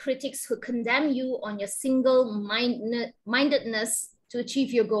deal with critics who condemn you on your single-mindedness to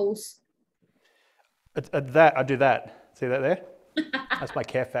achieve your goals? I do that. See that there? That's my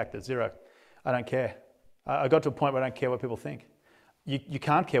care factor, 0. I don't care. I got to a point where I don't care what people think. You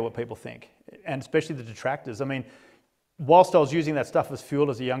can't care what people think, and especially the detractors. I mean, whilst I was using that stuff as fuel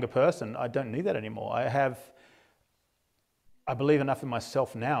as a younger person, I don't need that anymore. I believe enough in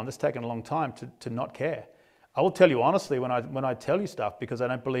myself now, and this has taken a long time to not care. I will tell you honestly when I tell you stuff, because I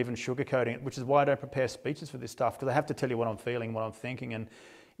don't believe in sugarcoating it, which is why I don't prepare speeches for this stuff, because I have to tell you what I'm feeling, what I'm thinking, and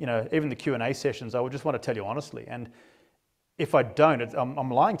even the Q&A sessions, I would just want to tell you honestly. And if I don't,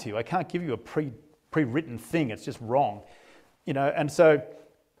 I'm lying to you. I can't give you a pre-written thing. It's just wrong, and so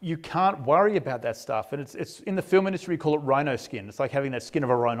you can't worry about that stuff. And it's in the film industry, we call it rhino skin. It's like having that skin of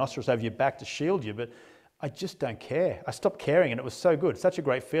a rhinoceros over your back to shield you, but I just don't care. I stopped caring, and it was so good. Such a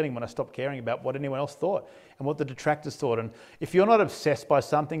great feeling when I stopped caring about what anyone else thought and what the detractors thought. And if you're not obsessed by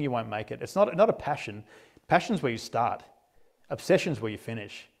something, you won't make it. It's not a passion. Passion's where you start. Obsession's where you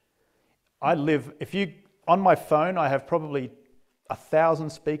finish. On my phone, I have probably 1,000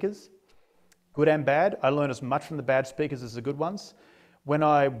 speakers, good and bad. I learn as much from the bad speakers as the good ones. When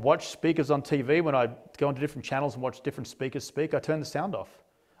I watch speakers on TV, when I go onto different channels and watch different speakers speak, I turn the sound off.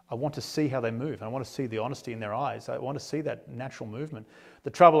 I want to see how they move. I want to see the honesty in their eyes. I want to see that natural movement. The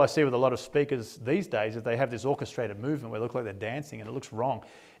trouble I see with a lot of speakers these days is they have this orchestrated movement where they look like they're dancing, and it looks wrong.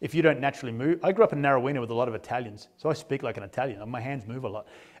 If you don't naturally move, I grew up in Narrowena with a lot of Italians, so I speak like an Italian. My hands move a lot.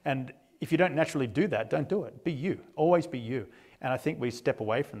 And if you don't naturally do that, don't do it. Be you. Always be you. And I think we step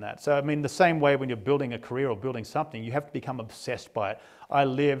away from that. So, I mean, the same way when you're building a career or building something, you have to become obsessed by it. I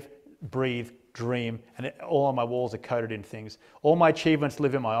live, breathe, dream, and all on my walls are coded in things. All my achievements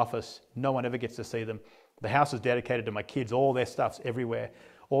live in my office. No one ever gets to see them. The house is dedicated to my kids. All their stuff's everywhere.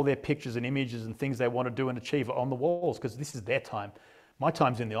 All their pictures and images and things they want to do and achieve are on the walls, because this is their time. My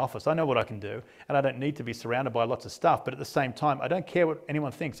time's in the office. I know what I can do, and I don't need to be surrounded by lots of stuff. But at the same time, I don't care what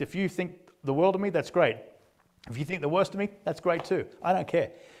anyone thinks. If you think the world of me, that's great. If you think the worst of me, that's great too. I don't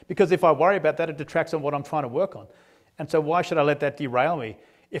care. Because if I worry about that, it detracts on what I'm trying to work on. And so why should I let that derail me?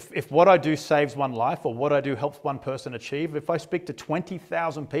 If what I do saves one life, or what I do helps one person achieve, if I speak to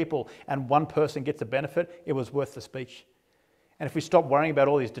 20,000 people and one person gets a benefit, it was worth the speech. And if we stop worrying about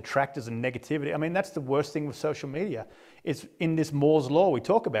all these detractors and negativity, I mean, that's the worst thing with social media. It's in this Moore's law we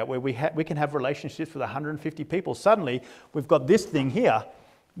talk about, where we can have relationships with 150 people. Suddenly, we've got this thing here,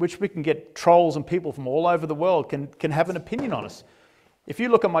 which we can get trolls and people from all over the world can have an opinion on us. If you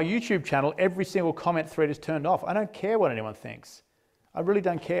look at my YouTube channel, every single comment thread is turned off. I don't care what anyone thinks. I really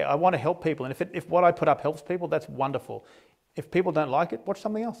don't care. I want to help people. And if what I put up helps people, that's wonderful. If people don't like it, watch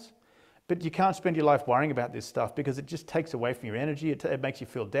something else. But you can't spend your life worrying about this stuff, because it just takes away from your energy. It makes you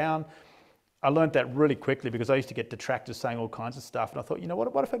feel down. I learned that really quickly, because I used to get detractors saying all kinds of stuff. And I thought,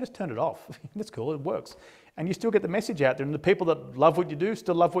 what if I just turned it off? That's cool, it works. And you still get the message out there. And the people that love what you do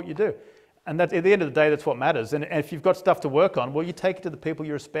still love what you do. And at the end of the day, that's what matters. And if you've got stuff to work on, well, you take it to the people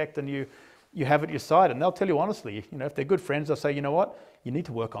you respect, and you have it at your side, and they'll tell you honestly. If they're good friends, they'll say, you know what, you need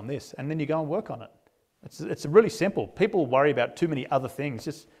to work on this, and then you go and work on it. It's really simple. People worry about too many other things.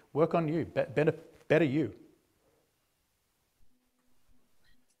 Just work on you, better you.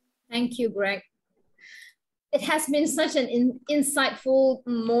 Thank you, Greg. It has been such an insightful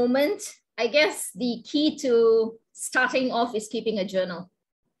moment. I guess the key to starting off is keeping a journal.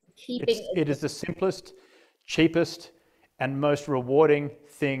 It is the simplest, cheapest, and most rewarding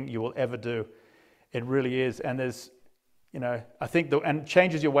thing you will ever do. It really is. And there's, I think, and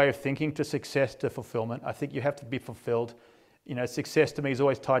changes your way of thinking to success, to fulfillment. I think you have to be fulfilled. Success to me is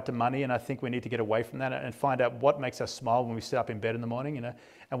always tied to money, and I think we need to get away from that and find out what makes us smile when we sit up in bed in the morning,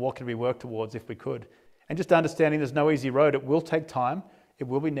 and what can we work towards if we could. And just understanding there's no easy road. It will take time. It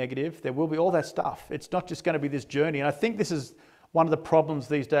will be negative. There will be all that stuff. It's not just going to be this journey. And I think this is one of the problems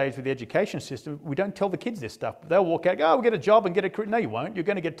these days with the education system. We don't tell the kids this stuff. They'll walk out, we'll get a job and get a career. No, you won't. You're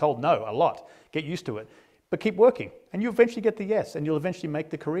going to get told no a lot. Get used to it. But keep working, and you eventually get the yes, and you'll eventually make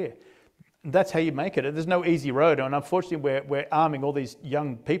the career. And that's how you make it. There's no easy road. And unfortunately, we're arming all these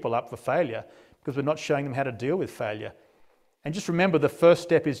young people up for failure, because we're not showing them how to deal with failure. And just remember, the first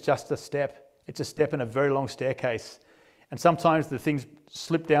step is just a step. It's a step in a very long staircase. And sometimes the things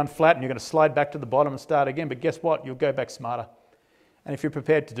slip down flat, and you're going to slide back to the bottom and start again. But guess what? You'll go back smarter. And if you're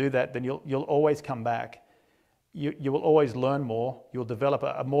prepared to do that, then you'll always come back. You will always learn more. You'll develop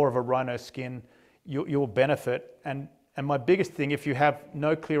more of a rhino skin. You'll benefit. And my biggest thing, if you have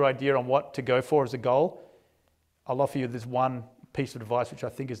no clear idea on what to go for as a goal, I'll offer you this one piece of advice, which I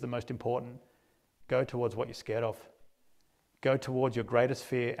think is the most important. Go towards what you're scared of. Go towards your greatest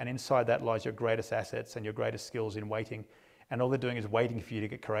fear, and inside that lies your greatest assets and your greatest skills in waiting. And all they're doing is waiting for you to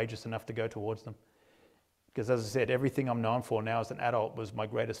get courageous enough to go towards them. Because as I said, everything I'm known for now as an adult was my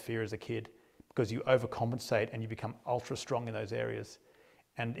greatest fear as a kid, because you overcompensate and you become ultra strong in those areas.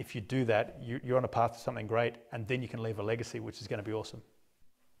 And if you do that, you're on a path to something great, and then you can leave a legacy, which is going to be awesome.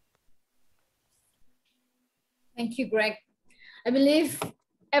 Thank you, Greg. I believe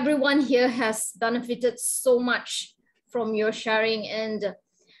everyone here has benefited so much from your sharing, and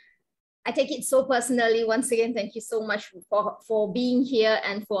I take it so personally. Once again, thank you so much for being here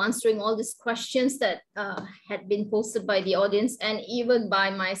and for answering all these questions that had been posted by the audience and even by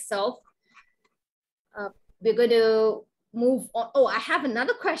myself. We're going to move on. Oh, I have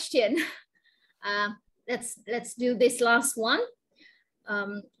another question. Let's do this last one.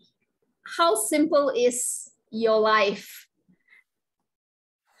 How simple is your life?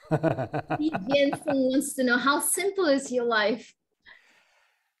 Yen Fung wants to know, how simple is your life?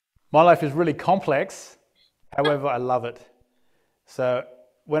 My life is really complex. However, I love it. So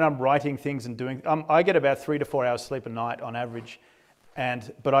when I'm writing things and doing, I get about 3 to 4 hours sleep a night on average,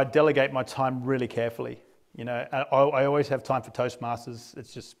 but I delegate my time really carefully. You know, I always have time for Toastmasters.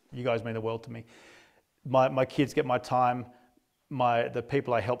 It's just, you guys mean the world to me. My kids get my time. The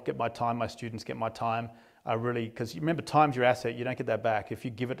people I help get my time. My students get my time. I really, because you remember, time's your asset. You don't get that back. If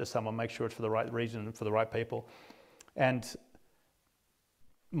you give it to someone, make sure it's for the right reason and for the right people. And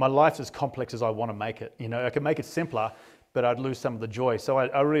my life's as complex as I want to make it. You know, I can make it simpler, but I'd lose some of the joy. So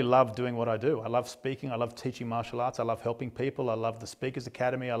I really love doing what I do. I love speaking. I love teaching martial arts. I love helping people. I love the Speakers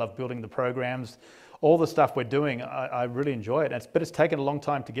Academy. I love building the programs. All the stuff we're doing, I really enjoy it. But it's taken a long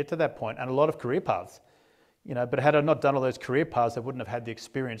time to get to that point, and a lot of career paths. You know, but had I not done all those career paths, I wouldn't have had the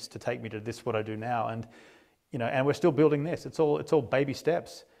experience to take me to what I do now. And you know, and we're still building this. It's all baby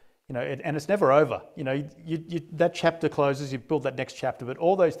steps. You know, and it's never over. You know, that chapter closes, you build that next chapter, but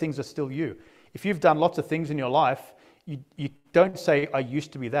all those things are still you. If you've done lots of things in your life, you don't say, I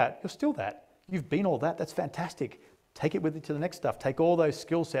used to be that. You're still that. You've been all that. That's fantastic. Take it with you to the next stuff. Take all those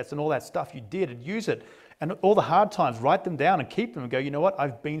skill sets and all that stuff you did and use it. And all the hard times, write them down and keep them and go, you know what?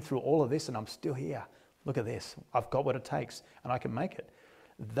 I've been through all of this and I'm still here. Look at this. I've got what it takes and I can make it.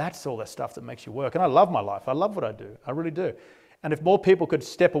 That's all that stuff that makes you work. And I love my life. I love what I do. I really do. And if more people could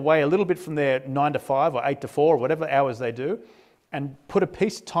step away a little bit from their 9 to 5 or 8 to 4 or whatever hours they do and put a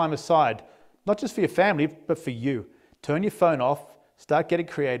piece of time aside, not just for your family, but for you. Turn your phone off, start getting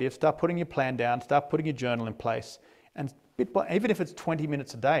creative, start putting your plan down, start putting your journal in place. And even if it's 20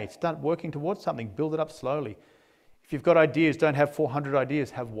 minutes a day, start working towards something, build it up slowly. If you've got ideas, don't have 400 ideas,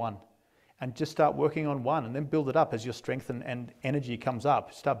 have one. And just start working on one and then build it up as your strength and energy comes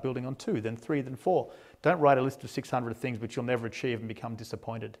up. Start building on 2, then 3, then 4. Don't write a list of 600 things which you'll never achieve and become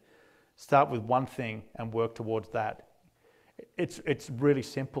disappointed. Start with one thing and work towards that. It's really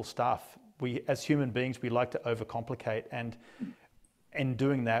simple stuff. We, as human beings, we like to overcomplicate, and in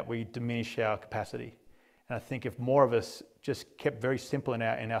doing that, we diminish our capacity. And I think if more of us just kept very simple in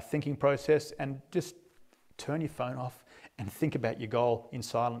our thinking process and just turn your phone off and think about your goal in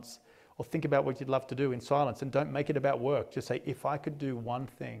silence, or think about what you'd love to do in silence, and don't make it about work. Just say, if I could do one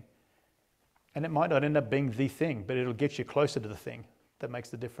thing, and it might not end up being the thing, but it'll get you closer to the thing that makes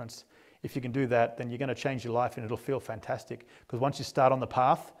the difference. If you can do that, then you're going to change your life and it'll feel fantastic. Because once you start on the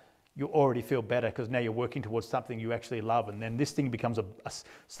path, you already feel better because now you're working towards something you actually love. And then this thing becomes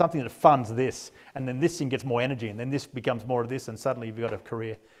something that funds this. And then this thing gets more energy. And then this becomes more of this. And suddenly you've got a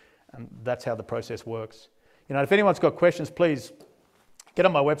career. And that's how the process works. You know, if anyone's got questions, please get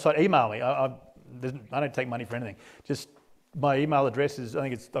on my website, email me. I don't take money for anything. Just my email address is,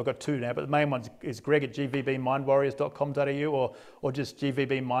 I've got 2 now, but the main one is greg@gvbmindwarriors.com.au or just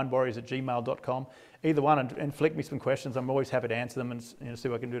gvbmindwarriors@gmail.com. Either one, and flick me some questions. I'm always happy to answer them and see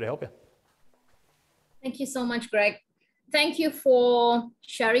what I can do to help you. Thank you so much, Greg. Thank you for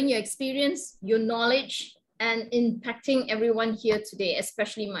sharing your experience, your knowledge, and impacting everyone here today,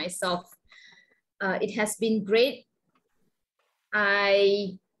 especially myself. It has been great.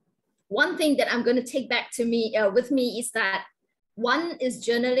 One thing that I'm going to take back to me with me is that 1 is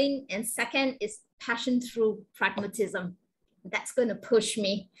journaling, and 2nd is passion through pragmatism. That's going to push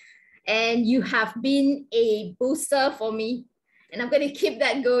me. And you have been a booster for me, and I'm going to keep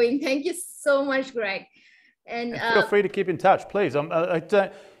that going. Thank you so much, Greg. And feel free to keep in touch, please.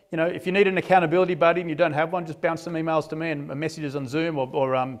 If you need an accountability buddy and you don't have one, just bounce some emails to me and messages on Zoom or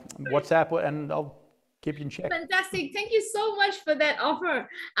WhatsApp, and I'll keep you in check. Fantastic. Thank you so much for that offer.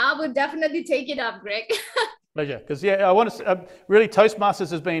 I will definitely take it up, Greg. Pleasure. Because, I want to really,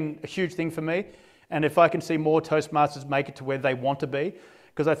 Toastmasters has been a huge thing for me. And if I can see more Toastmasters make it to where they want to be,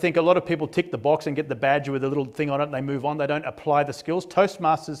 because I think a lot of people tick the box and get the badge with a little thing on it and they move on. They don't apply the skills.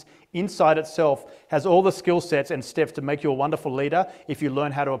 Toastmasters inside itself has all the skill sets and steps to make you a wonderful leader if you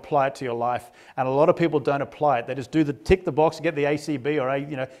learn how to apply it to your life. And a lot of people don't apply it. They just do the tick the box, get the ACB or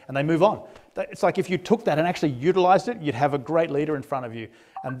A, and they move on. It's like if you took that and actually utilized it, you'd have a great leader in front of you.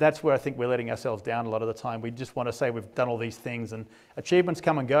 And that's where I think we're letting ourselves down a lot of the time. We just want to say we've done all these things, and achievements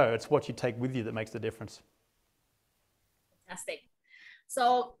come and go. It's what you take with you that makes the difference. Fantastic.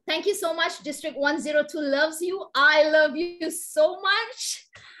 So thank you so much. District 102 loves you. I love you so much.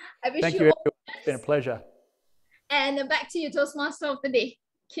 I wish Thank you you. all the It's been a pleasure. And back to you, Toastmaster of the day,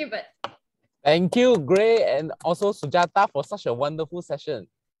 Q-Bert. Thank you, Gray, and also Sujata, for such a wonderful session.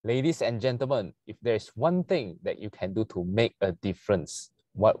 Ladies and gentlemen, if there is one thing that you can do to make a difference,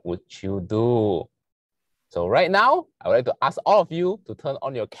 what would you do? So right now, I would like to ask all of you to turn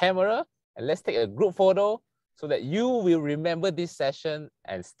on your camera and let's take a group photo so that you will remember this session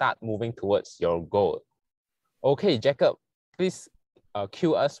and start moving towards your goal. Okay, Jacob, please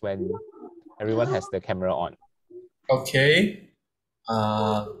cue us when everyone has the camera on. Okay,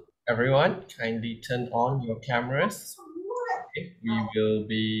 everyone, kindly turn on your cameras. Okay, we will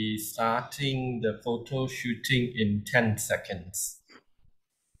be starting the photo shooting in 10 seconds.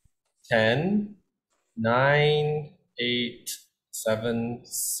 10, 9, 8, 7,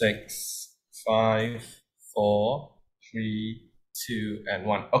 6, 5, 4, 3, 2, and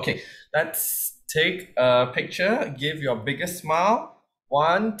 1. Okay, let's take a picture. Give your biggest smile.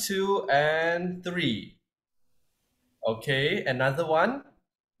 1, 2, and 3. Okay, another one.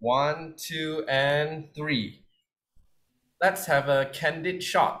 1, 2, and 3. Let's have a candid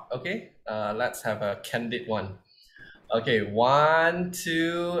shot. Okay, let's have a candid one. Okay, 1,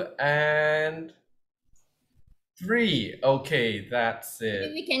 2, and 3. Okay, that's it.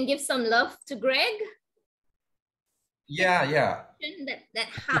 Maybe we can give some love to Greg. Yeah. That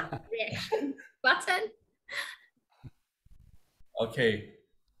heart reaction button. Okay,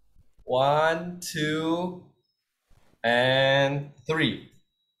 1, 2, and 3.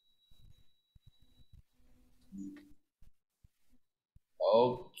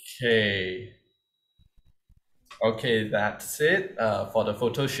 Okay, that's it for the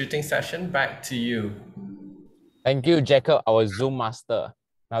photo shooting session. Back to you. Thank you, Jacob, our Zoom master.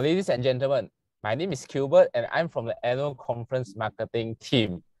 Now, ladies and gentlemen, my name is Q-Bert and I'm from the annual conference marketing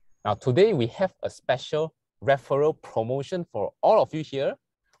team. Now, today we have a special referral promotion for all of you here.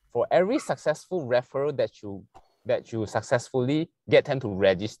 For every successful referral that you successfully get them to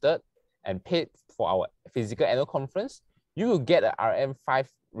register and paid for our physical annual conference, you will get an RM5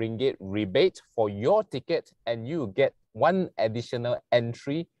 ringgit rebate for your ticket, and you will get one additional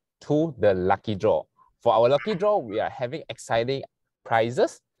entry to the lucky draw. For our lucky draw, we are having exciting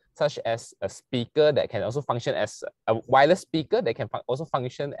prizes such as a speaker that can also function as a wireless speaker that can also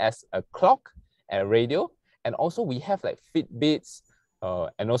function as a clock and a radio. And also we have like Fitbits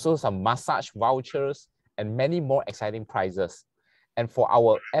and also some massage vouchers and many more exciting prizes. And for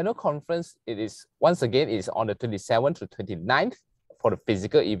our annual conference, it is once again is on the 27th to 29th for the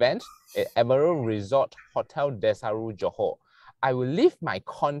physical event at Emerald Resort Hotel Desaru, Johor. I will leave my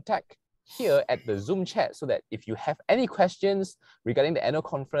contact here at the Zoom chat so that if you have any questions regarding the annual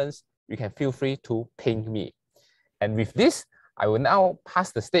conference, you can feel free to ping me. And with this, I will now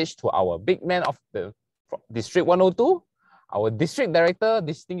pass the stage to our big man of the District 102, our District Director,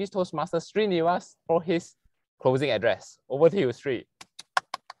 Distinguished Toastmaster Srinivas, for his closing address. Over to you, Sri.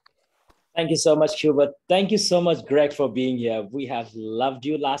 Thank you so much, Q-Bert. Thank you so much, Greg, for being here. We have loved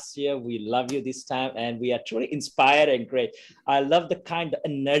you last year. We love you this time, and we are truly inspired and great. I love the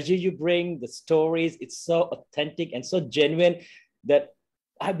energy you bring, the stories. It's so authentic and so genuine that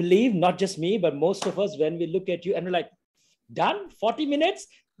I believe not just me, but most of us, when we look at you and we're like, done 40 minutes?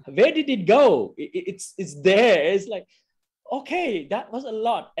 Where did it go? It's there. It's like, okay, that was a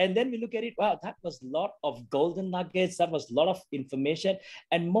lot. And then we look at it, wow, that was a lot of golden nuggets. That was a lot of information.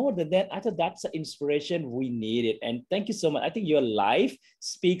 And more than that, I thought that's the inspiration we needed. And thank you so much. I think your life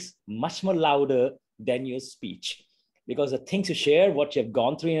speaks much more louder than your speech, because the things you share, what you have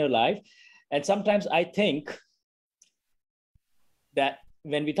gone through in your life. And sometimes I think that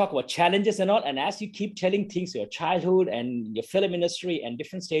when we talk about challenges and all, and as you keep telling things, your childhood and your film industry and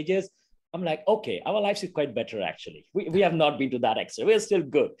different stages, I'm like, okay, our lives is quite better, actually. We have not been to that extent. We're still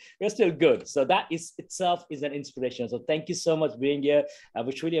good. We're still good. So that is itself is an inspiration. So thank you so much for being here.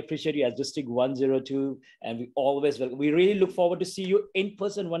 We truly appreciate you as District 102. And we really look forward to see you in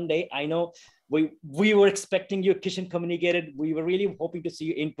person one day. I know we were expecting you, 𝐿𝐸𝐶𝐸 communicated. We were really hoping to see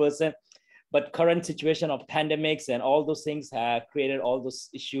you in person. But current situation of pandemics and all those things have created all those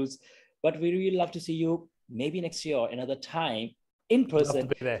issues. But we really love to see you maybe next year or another time in person Love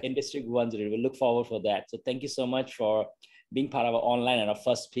to be there. in District 102. We look forward for that. So thank you so much for being part of our online and our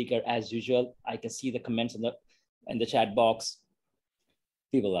first speaker. As usual, I can see the comments in the chat box.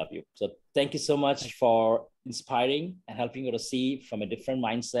 People love you. So thank you so much for inspiring and helping us to see from a different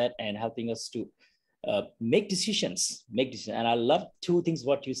mindset and helping us to make decisions. And I love two things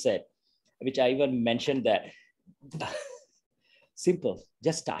what you said, which I even mentioned that simple,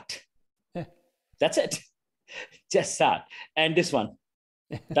 just start. Yeah. That's it. Just start. And this one,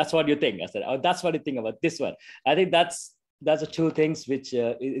 that's what you think. I said, oh, that's what you think about this one. I think that's the two things which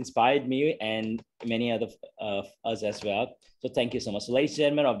inspired me and many other of us as well. So thank you so much. So ladies and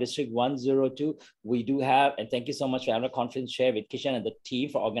gentlemen of District 102, we do have, and thank you so much for having a conference share with Kishan and the team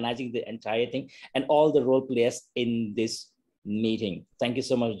for organizing the entire thing and all the role players in this meeting. Thank you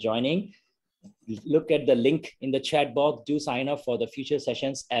so much for joining. Look at the link in the chat box. Do sign up for the future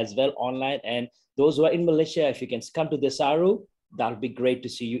sessions as well online. And those who are in Malaysia, if you can come to Desaru, that'll be great to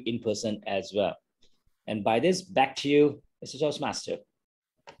see you in person as well. And by this, back to you, Mr. Toastmaster.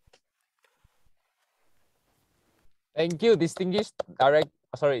 Thank you, distinguished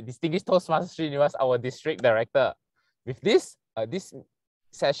Toastmaster Srinivas, our district director. With this, this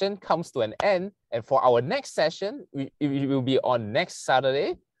session comes to an end. And for our next session, it will be on next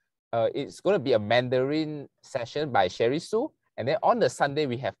Saturday. It's going to be a Mandarin session by Sherry Su. And then on the Sunday,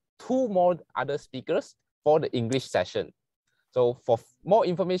 we have 2 more other speakers for the English session. So for more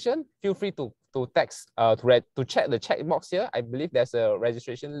information, feel free to text, to check the chat box here. I believe there's a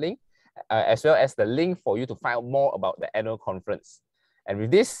registration link, as well as the link for you to find out more about the annual conference. And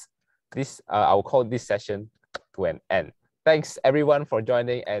with this, I'll call this session to an end. Thanks everyone for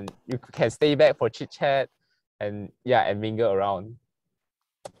joining, and you can stay back for chit chat and mingle around.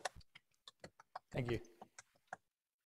 Thank you.